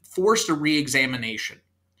that it forced a re-examination.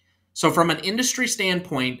 So from an industry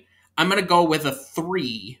standpoint, I'm going to go with a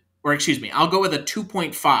 3, or excuse me, I'll go with a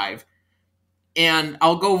 2.5, and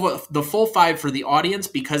I'll go with the full 5 for the audience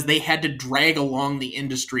because they had to drag along the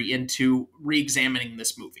industry into re-examining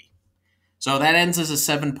this movie. So that ends as a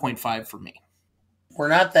 7.5 for me. We're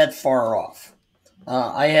not that far off.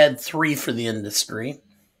 I had 3 for the industry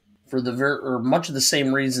for or much of the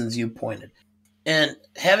same reasons you pointed. And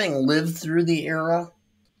having lived through the era,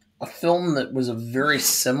 a film that was a very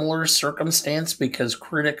similar circumstance because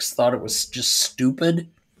critics thought it was just stupid,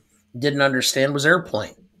 didn't understand, was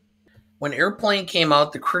Airplane. When Airplane came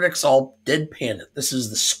out, the critics all deadpanned it. This is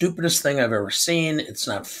the stupidest thing I've ever seen. It's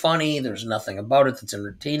not funny. There's nothing about it that's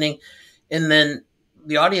entertaining. And then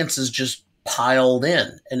the audiences just piled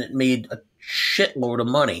in, and it made a shitload of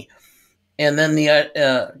money. And then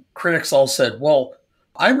the critics all said, well,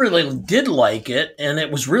 I really did like it, and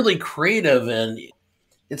it was really creative, and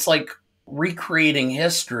it's like recreating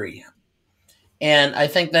history. And I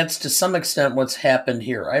think that's to some extent what's happened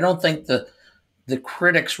here. I don't think the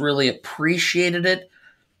critics really appreciated it.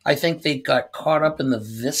 I think they got caught up in the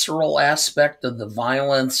visceral aspect of the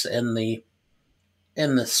violence and the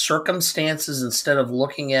circumstances instead of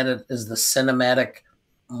looking at it as the cinematic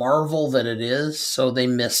marvel that it is. So they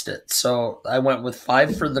missed it. So I went with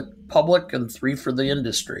 5 for the public and 3 for the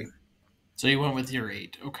industry. So you went with your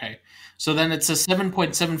 8. Okay. So then it's a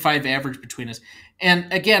 7.75 average between us.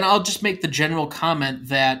 And again, I'll just make the general comment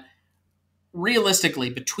that realistically,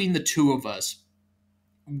 between the two of us,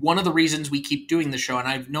 one of the reasons we keep doing the show, and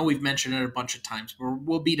I know we've mentioned it a bunch of times, but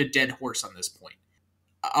we'll beat a dead horse on this point.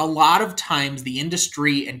 A lot of times the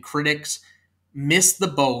industry and critics miss the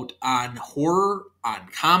boat on horror, on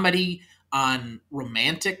comedy, on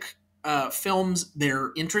romantic films.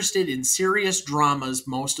 They're interested in serious dramas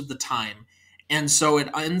most of the time. And so it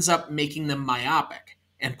ends up making them myopic.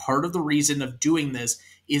 And part of the reason of doing this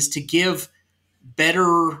is to give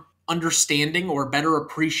better understanding or better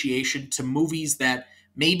appreciation to movies that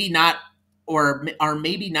maybe not, or are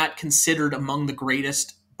maybe not considered among the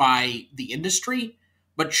greatest by the industry,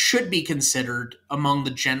 but should be considered among the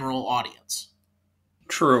general audience.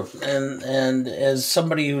 True. And as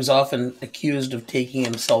somebody who's often accused of taking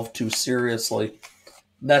himself too seriously,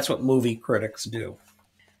 that's what movie critics do.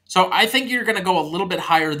 So I think you're going to go a little bit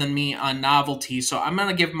higher than me on novelty, so I'm going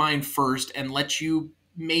to give mine first and let you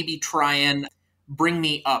maybe try and bring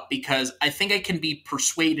me up, because I think I can be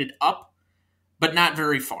persuaded up, but not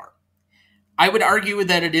very far. I would argue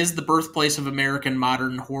that it is the birthplace of American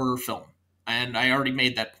modern horror film, and I already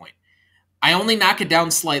made that point. I only knock it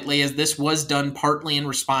down slightly, as this was done partly in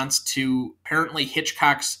response to apparently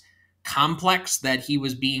Hitchcock's complex that he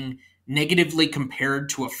was being negatively compared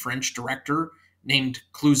to a French director named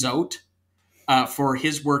Clouzot for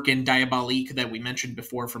his work in Diabolique that we mentioned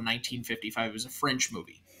before from 1955. It was a French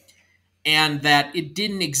movie. And that it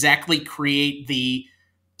didn't exactly create the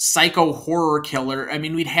psycho horror killer. I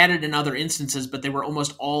mean, we'd had it in other instances, but they were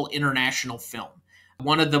almost all international film.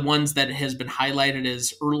 One of the ones that has been highlighted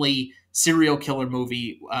as early serial killer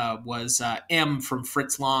movie was M from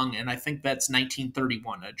Fritz Lang, and I think that's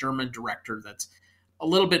 1931, a German director that's a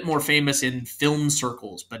little bit more famous in film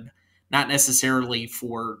circles, but not necessarily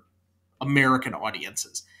for American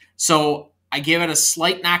audiences. So I gave it a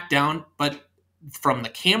slight knockdown, but from the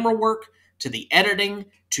camera work to the editing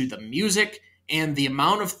to the music and the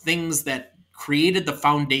amount of things that created the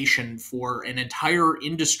foundation for an entire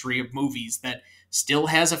industry of movies that still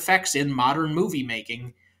has effects in modern movie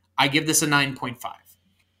making, I give this a 9.5.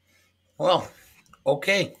 Well,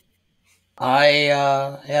 okay. I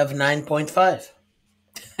have 9.5.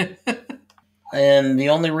 And the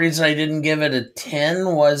only reason I didn't give it a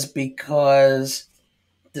 10 was because,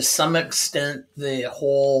 to some extent, the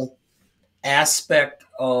whole aspect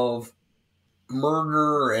of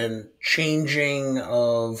murder and changing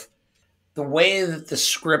of the way that the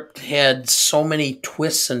script had so many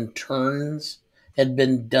twists and turns had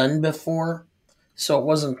been done before. So it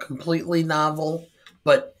wasn't completely novel,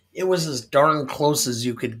 but it was as darn close as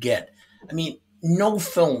you could get. I mean, no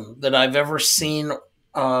film that I've ever seen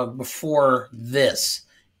before this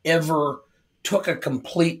ever took a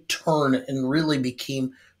complete turn and really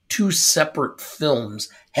became two separate films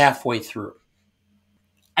halfway through.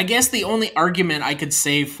 I guess the only argument I could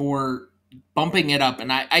say for bumping it up,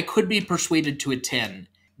 and I could be persuaded to a 10,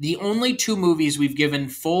 the only two movies we've given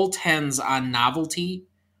full 10s on novelty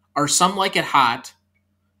are Some Like It Hot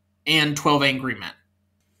and 12 Angry Men.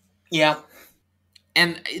 Yeah,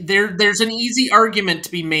 And there's an easy argument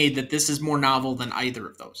to be made that this is more novel than either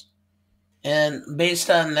of those. and based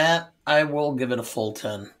on that, I will give it a full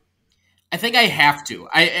 10. I think I have to.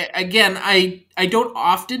 I don't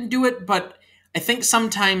often do it, but I think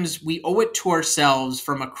sometimes we owe it to ourselves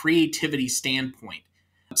from a creativity standpoint.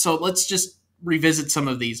 So let's just revisit some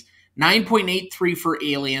of these. 9.83 for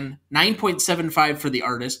Alien, 9.75 for The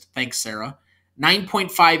Artist, thanks Sarah.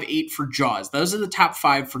 9.58 for Jaws. Those are the top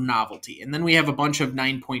 5 for novelty. And then we have a bunch of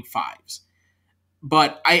 9.5s.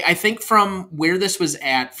 But I think from where this was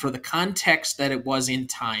at, for the context that it was in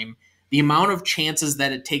time, the amount of chances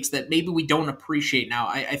that it takes that maybe we don't appreciate now,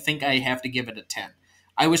 I think I have to give it a 10.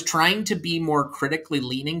 I was trying to be more critically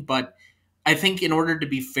leaning, but I think in order to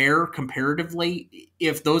be fair comparatively,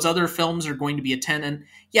 if those other films are going to be a 10, and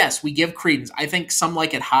yes, we give credence. I think Some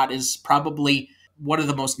Like It Hot is probably one of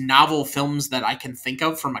the most novel films that I can think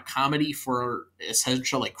of from a comedy for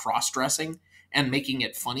essentially cross-dressing and making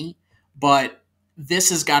it funny. But this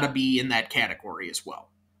has got to be in that category as well.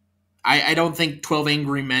 I don't think 12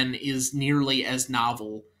 Angry Men is nearly as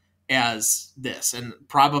novel as this, and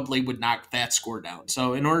probably would knock that score down.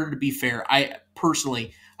 So in order to be fair, I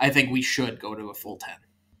think we should go to a full 10.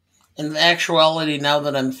 In actuality, now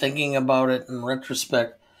that I'm thinking about it in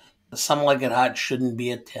retrospect, Some Like It Hot shouldn't be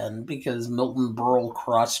a 10 because Milton Berle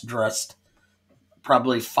cross dressed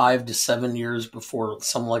probably 5 to 7 years before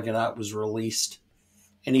Some Like It Hot was released.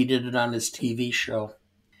 And he did it on his TV show.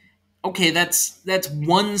 Okay, that's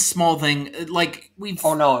one small thing. Like we've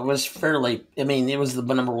Oh no, it was fairly. I mean, it was the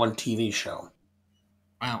number one TV show.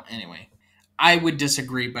 well, anyway, I would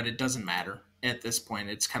disagree, but it doesn't matter at this point.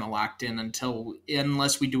 It's kind of locked in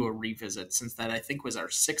unless we do a revisit, since that I think was our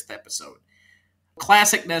 6th episode.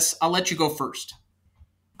 Classicness, I'll let you go first.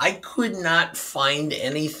 I could not find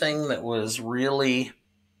anything that was really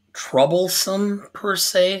troublesome per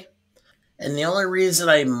se. And the only reason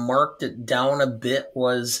I marked it down a bit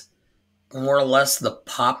was more or less the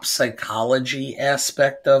pop psychology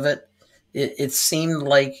aspect of it. It seemed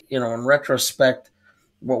like, in retrospect,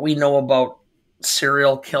 what we know about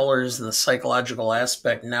serial killers and the psychological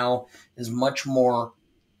aspect now is much more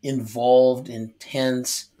involved,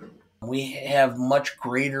 intense. We have much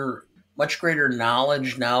greater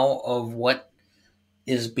knowledge now of what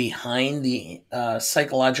is behind the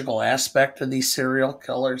psychological aspect of these serial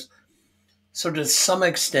killers. So to some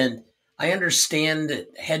extent, I understand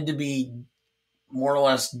it had to be more or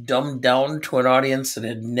less dumbed down to an audience that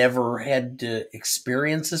had never had to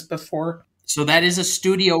experience this before. So that is a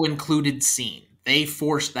studio included scene. They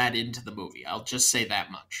forced that into the movie. I'll just say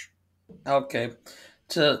that much. Okay.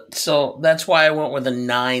 So that's why I went with a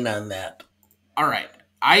 9 on that. All right.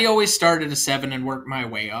 I always start at a 7 and work my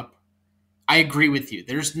way up. I agree with you.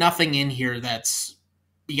 There's nothing in here that's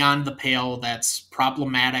beyond the pale, that's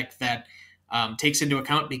problematic, that takes into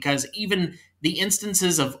account, because even the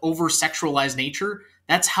instances of over sexualized nature,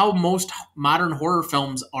 that's how most modern horror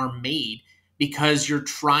films are made, because you're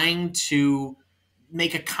trying to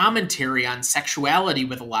make a commentary on sexuality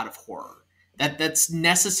with a lot of horror. That's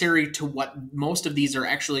necessary to what most of these are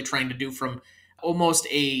actually trying to do from almost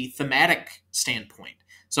a thematic standpoint.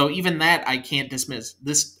 So even that I can't dismiss.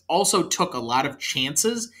 This also took a lot of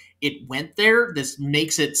chances. It went there. This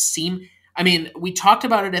makes it seem, I mean, we talked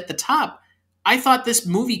about it at the top. I thought this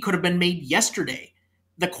movie could have been made yesterday.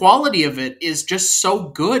 The quality of it is just so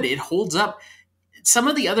good. It holds up. Some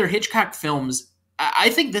of the other Hitchcock films,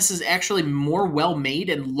 I think this is actually more well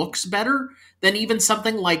made and looks better than even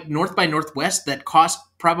something like North by Northwest that cost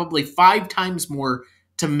probably 5 times more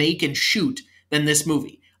to make and shoot than this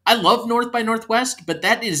movie. I love North by Northwest, but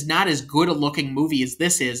that is not as good a looking movie as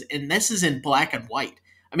this is, and this is in black and white.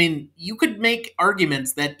 I mean, you could make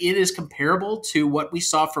arguments that it is comparable to what we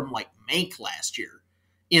saw from like Mank last year.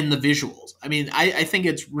 in the visuals. I mean, I think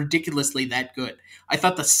it's ridiculously that good. I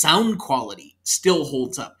thought the sound quality still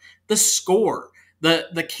holds up. The score,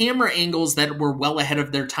 the camera angles that were well ahead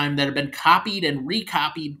of their time that have been copied and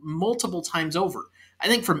recopied multiple times over. I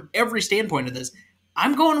think from every standpoint of this,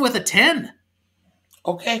 I'm going with a 10.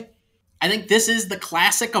 Okay. I think this is the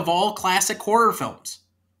classic of all classic horror films.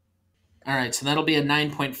 All right, so that'll be a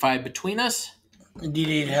 9.5 between us. Do you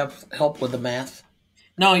need help with the math?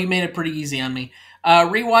 No, you made it pretty easy on me.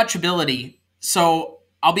 Rewatchability. So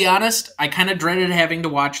I'll be honest, I kind of dreaded having to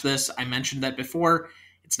watch this. I mentioned that before.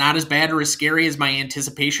 It's not as bad or as scary as my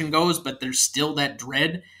anticipation goes, but there's still that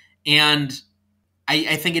dread. And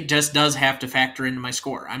I think it just does have to factor into my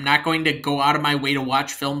score. I'm not going to go out of my way to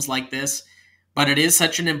watch films like this, but it is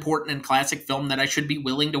such an important and classic film that I should be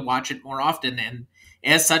willing to watch it more often. And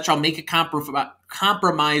as such, I'll make a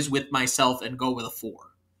compromise with myself and go with a 4.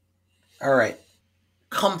 All right.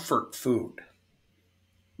 Comfort food.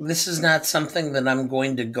 This is not something that I'm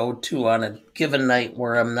going to go to on a given night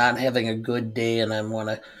where I'm not having a good day and I want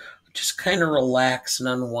to just kind of relax and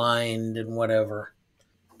unwind and whatever.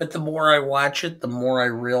 But the more I watch it, the more I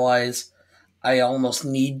realize I almost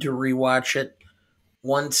need to rewatch it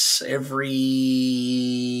once every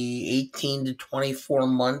 18 to 24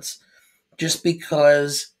 months, just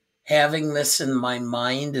because having this in my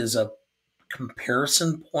mind is a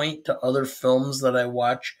comparison point to other films that I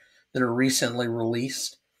watch that are recently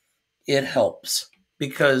released. It helps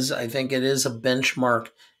because I think it is a benchmark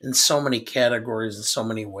in so many categories in so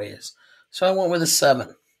many ways. So I went with a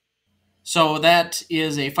 7. So that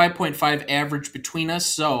is a 5.5 average between us.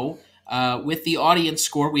 So with the audience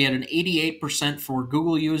score, we had an 88% for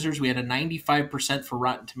Google users. We had a 95% for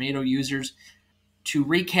Rotten Tomato users. To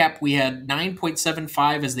recap, we had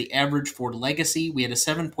 9.75 as the average for Legacy. We had a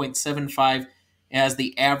 7.75 as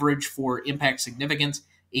the average for Impact Significance,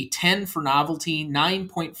 a 10 for Novelty,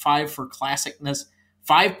 9.5 for Classicness,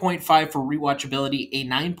 5.5 for Rewatchability, a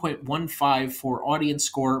 9.15 for Audience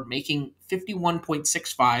Score, making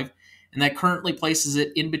 51.65, and that currently places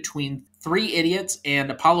it in between Three Idiots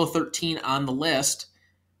and Apollo 13 on the list.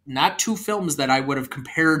 Not two films that I would have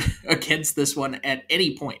compared against this one at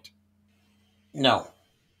any point. No.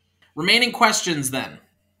 Remaining questions then.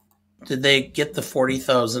 Did they get the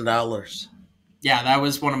 $40,000? Yeah, that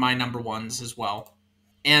was one of my number ones as well.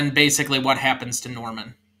 And basically what happens to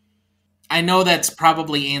Norman. I know that's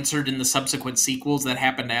probably answered in the subsequent sequels that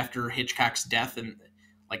happened after Hitchcock's death in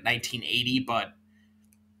like 1980, but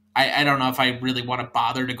I don't know if I really want to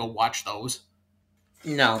bother to go watch those.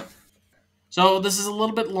 No. So this is a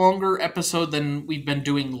little bit longer episode than we've been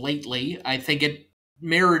doing lately. I think it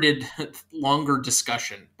merited longer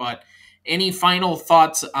discussion, but any final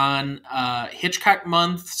thoughts on Hitchcock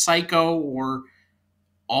Month, Psycho, or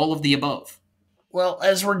all of the above? Well,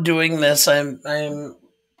 as we're doing this, I'm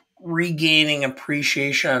regaining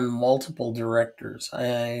appreciation on multiple directors.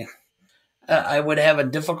 I would have a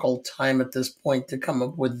difficult time at this point to come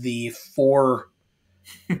up with the 4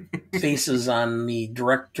 faces on the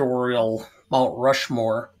directorial Mount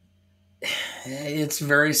Rushmore. It's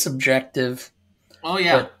very subjective. Oh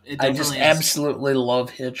yeah, it I just absolutely love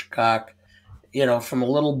Hitchcock. From a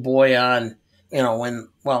little boy on,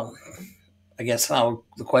 I guess how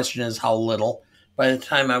the question is how little. By the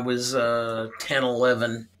time I was 10,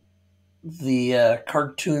 11, the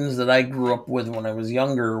cartoons that I grew up with when I was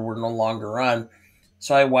younger were no longer on.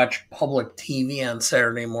 So I watched public TV on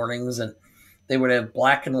Saturday mornings, and they would have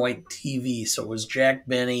black and white TV. So it was Jack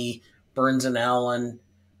Benny, Burns and Allen,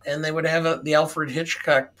 and they would have the Alfred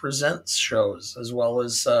Hitchcock Presents shows, as well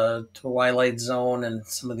as Twilight Zone and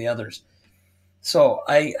some of the others. So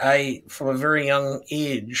I, from a very young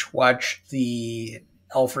age, watched the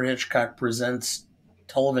Alfred Hitchcock Presents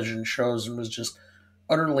television shows and was just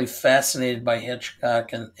utterly fascinated by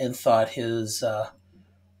Hitchcock and thought his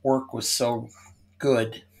work was so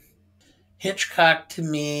good. Hitchcock, to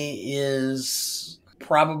me, is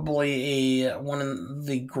probably one of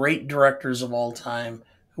the great directors of all time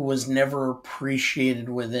who was never appreciated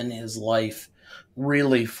within his life,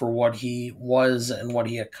 really, for what he was and what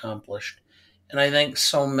he accomplished. And I think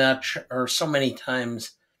so many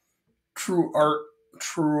times, true art,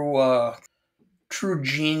 true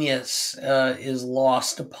genius is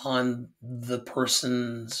lost upon the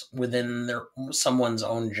persons within someone's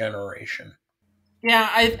own generation. Yeah,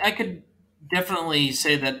 I could definitely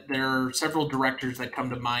say that there are several directors that come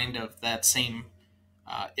to mind of that same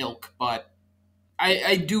ilk, but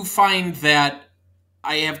I do find that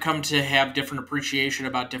I have come to have different appreciation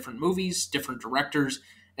about different movies, different directors,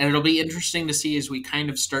 and it'll be interesting to see as we kind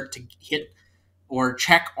of start to hit or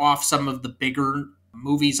check off some of the bigger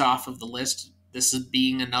movies off of the list. This is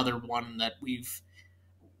being another one that we've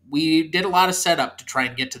we did a lot of setup to try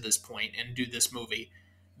and get to this point and do this movie,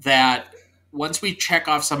 that once we check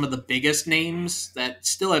off some of the biggest names that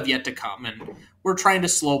still have yet to come, and we're trying to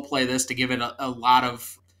slow play this to give it a lot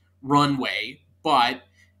of runway, but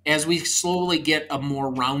as we slowly get a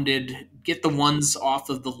more rounded, get the ones off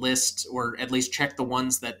of the list, or at least check the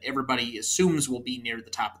ones that everybody assumes will be near the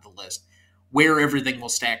top of the list, where everything will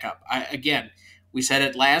stack up. Again, we said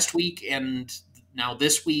it last week and now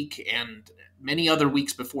this week and many other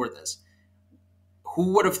weeks before this.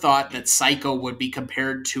 Who would have thought that Psycho would be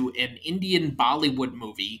compared to an Indian Bollywood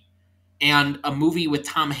movie and a movie with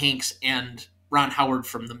Tom Hanks and Ron Howard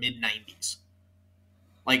from the mid-90s?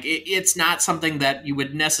 Like, it's not something that you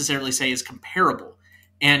would necessarily say is comparable,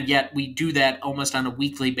 and yet we do that almost on a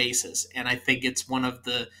weekly basis, and I think it's one of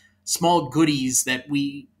the small goodies that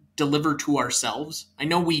we deliver to ourselves. I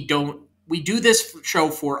know we do this show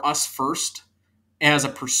for us first as a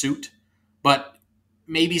pursuit, but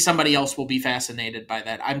maybe somebody else will be fascinated by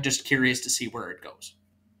that. I'm just curious to see where it goes.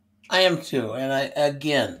 I am too, and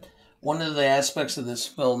again, one of the aspects of this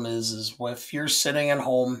film is if you're sitting at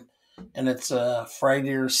home and it's a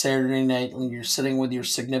Friday or Saturday night and you're sitting with your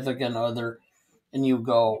significant other and you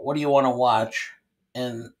go, what do you want to watch?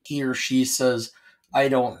 And he or she says, I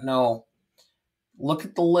don't know. Look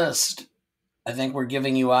at the list. I think we're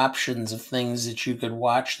giving you options of things that you could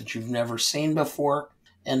watch that you've never seen before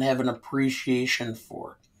and have an appreciation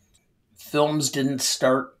for. Films didn't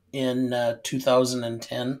start in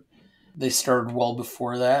 2010. They started well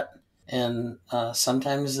before that. And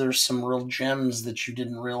sometimes there's some real gems that you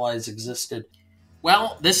didn't realize existed.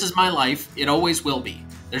 Well, this is my life. It always will be.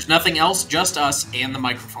 There's nothing else, just us and the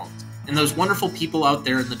microphones, and those wonderful people out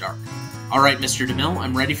there in the dark. All right, Mr. DeMille,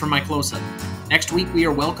 I'm ready for my close-up. Next week, we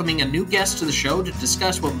are welcoming a new guest to the show to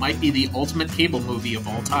discuss what might be the ultimate cable movie of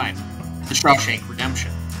all time, The Shawshank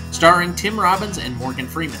Redemption, starring Tim Robbins and Morgan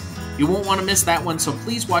Freeman. You won't want to miss that one, so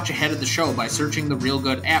please watch ahead of the show by searching the Real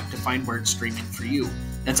Good app to find where it's streaming for you.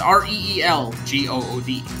 That's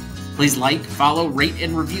REELGOOD. Please like, follow, rate,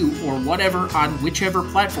 and review, or whatever on whichever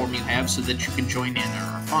platform you have so that you can join in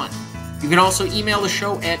our fun. You can also email the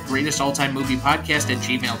show at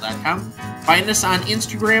greatestaltimemopodcast@gmail.com. Find us on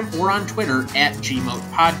Instagram or on Twitter at GMOAT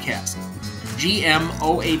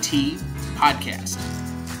GMOAT Podcast.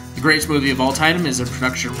 The Greatest Movie of All Time is a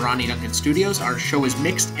production of Ronnie Duncan Studios. Our show is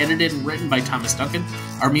mixed, edited, and written by Thomas Duncan.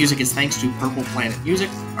 Our music is thanks to Purple Planet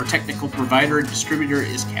Music. Our technical provider and distributor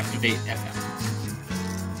is Captivate FM.